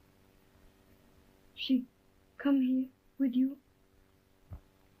 She come here with you?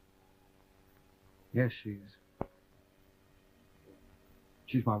 Yes,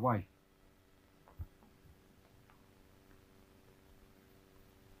 she's my wife.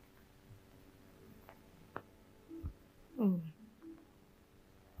 Oh.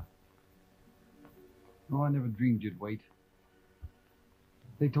 Oh, I never dreamed you'd wait.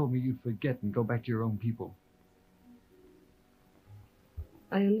 They told me you'd forget and go back to your own people.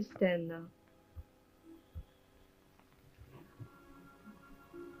 I understand now.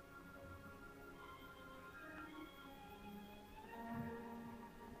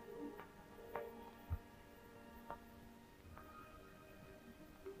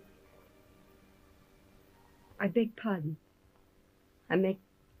 I beg pardon. I make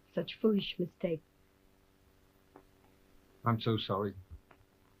such foolish mistakes. I'm so sorry.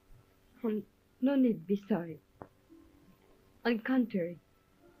 No need to be sorry. On the contrary,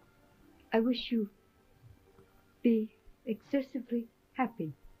 I wish you be excessively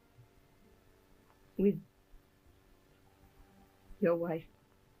happy with your wife.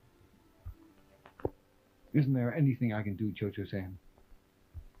 Isn't there anything I can do, Cho-Cho-san?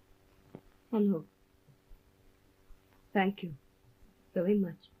 Oh, no. Thank you very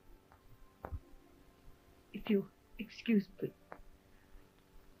much. If you excuse me,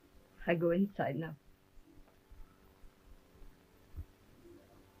 I go inside now.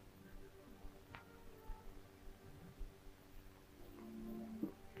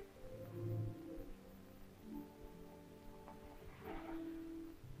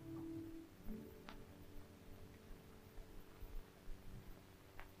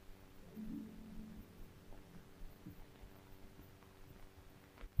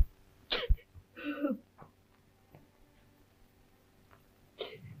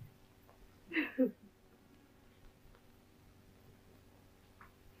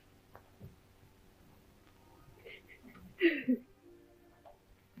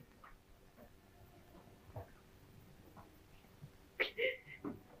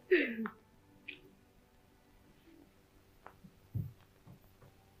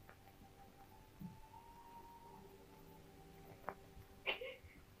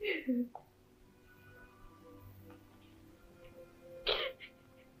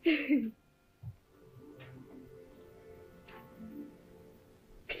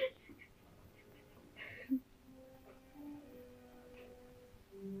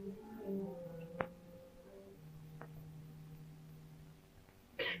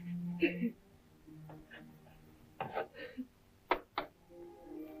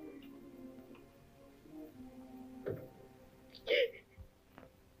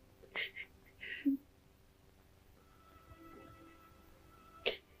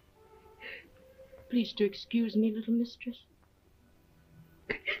 Please to excuse me, little mistress.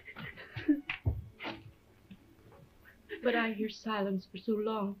 But I hear silence for so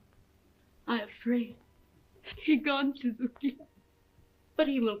long. I'm afraid. He gone, Suzuki. But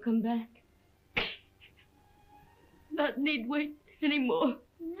he will come back. Not need wait anymore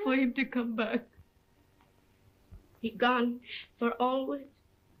for him to come back. He gone for always.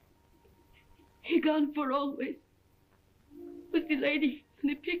 He gone for always. With the lady in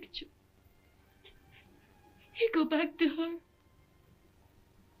the picture. he go back to her.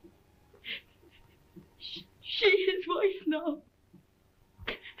 She his wife now.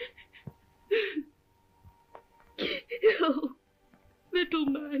 Oh, little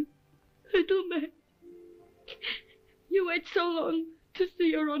man. You wait so long to see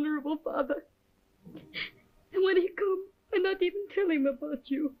your honorable father. And when he come, I not even tell him about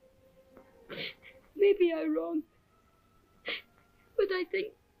you. Maybe I wrong. But I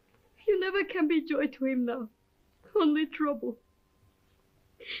think you never can be joy to him now. Only trouble.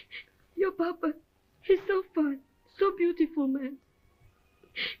 Your papa, he's so fine, so beautiful man.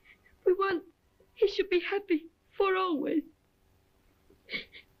 We want he should be happy for always.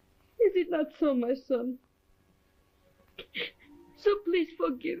 Is it not so, my son? So please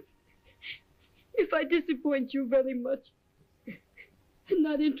forgive if I disappoint you very much and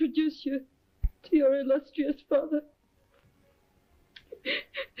not introduce you to your illustrious father.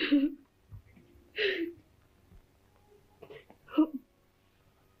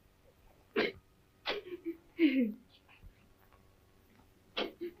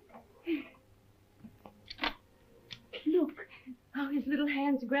 Look how his little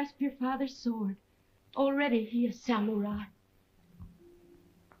hands grasp your father's sword. Already he is samurai.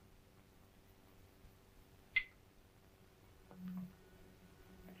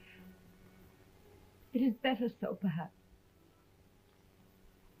 It is better so, perhaps.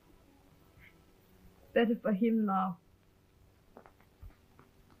 Better for him now.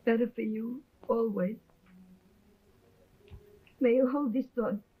 Better for you, always. May you hold this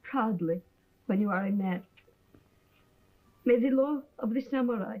sword proudly when you are a man. May the law of the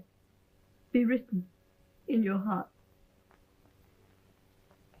samurai be written in your heart.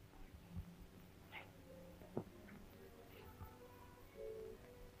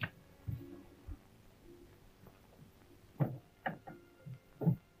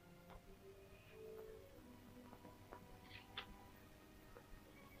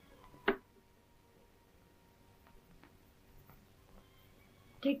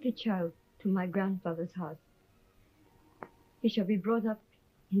 Take the child to my grandfather's house. He shall be brought up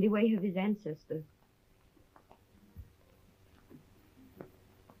in the way of his ancestors.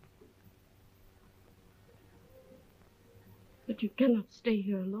 But you cannot stay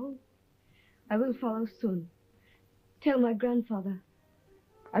here alone. I will follow soon. Tell my grandfather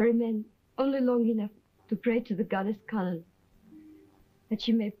I remain only long enough to pray to the goddess Helen, that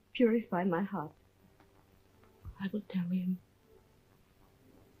she may purify my heart. I will tell him.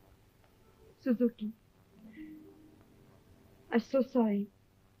 Suzuki, I'm so sorry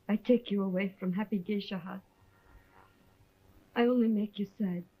I take you away from happy geisha heart. I only make you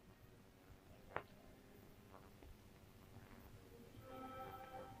sad.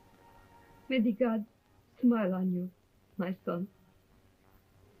 May the God smile on you, my son.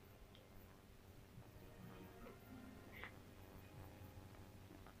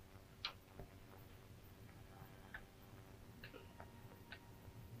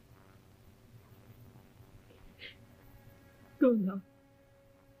 Go now.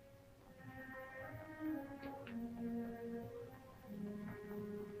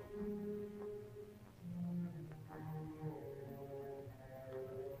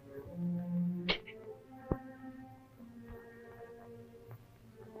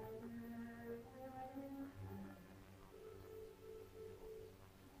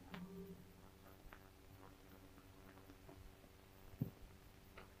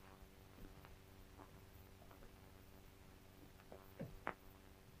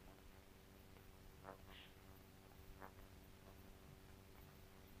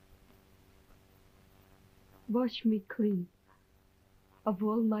 Wash me clean of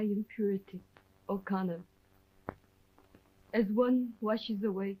all my impurity, O Kana, as one washes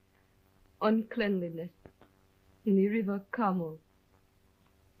away uncleanliness in the river Kamo.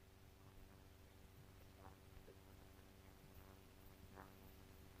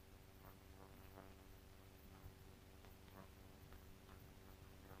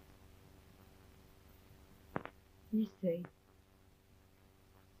 Ye say,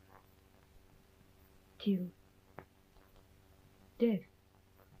 till death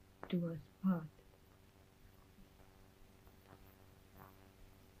do us part.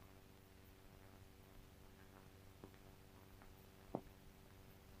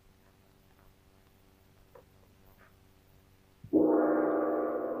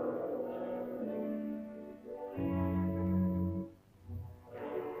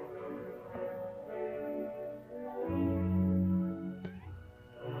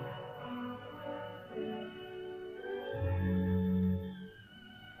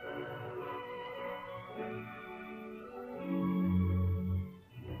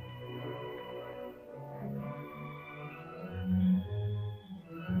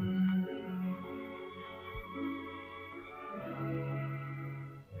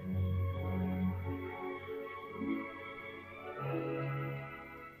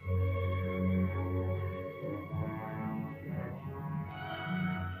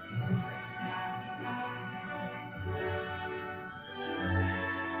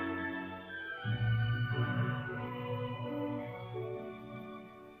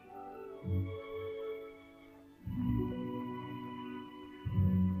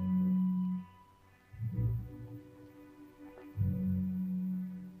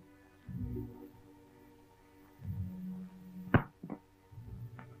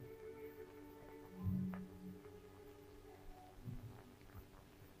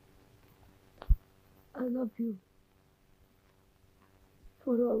 I love you.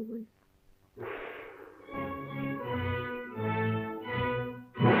 For always.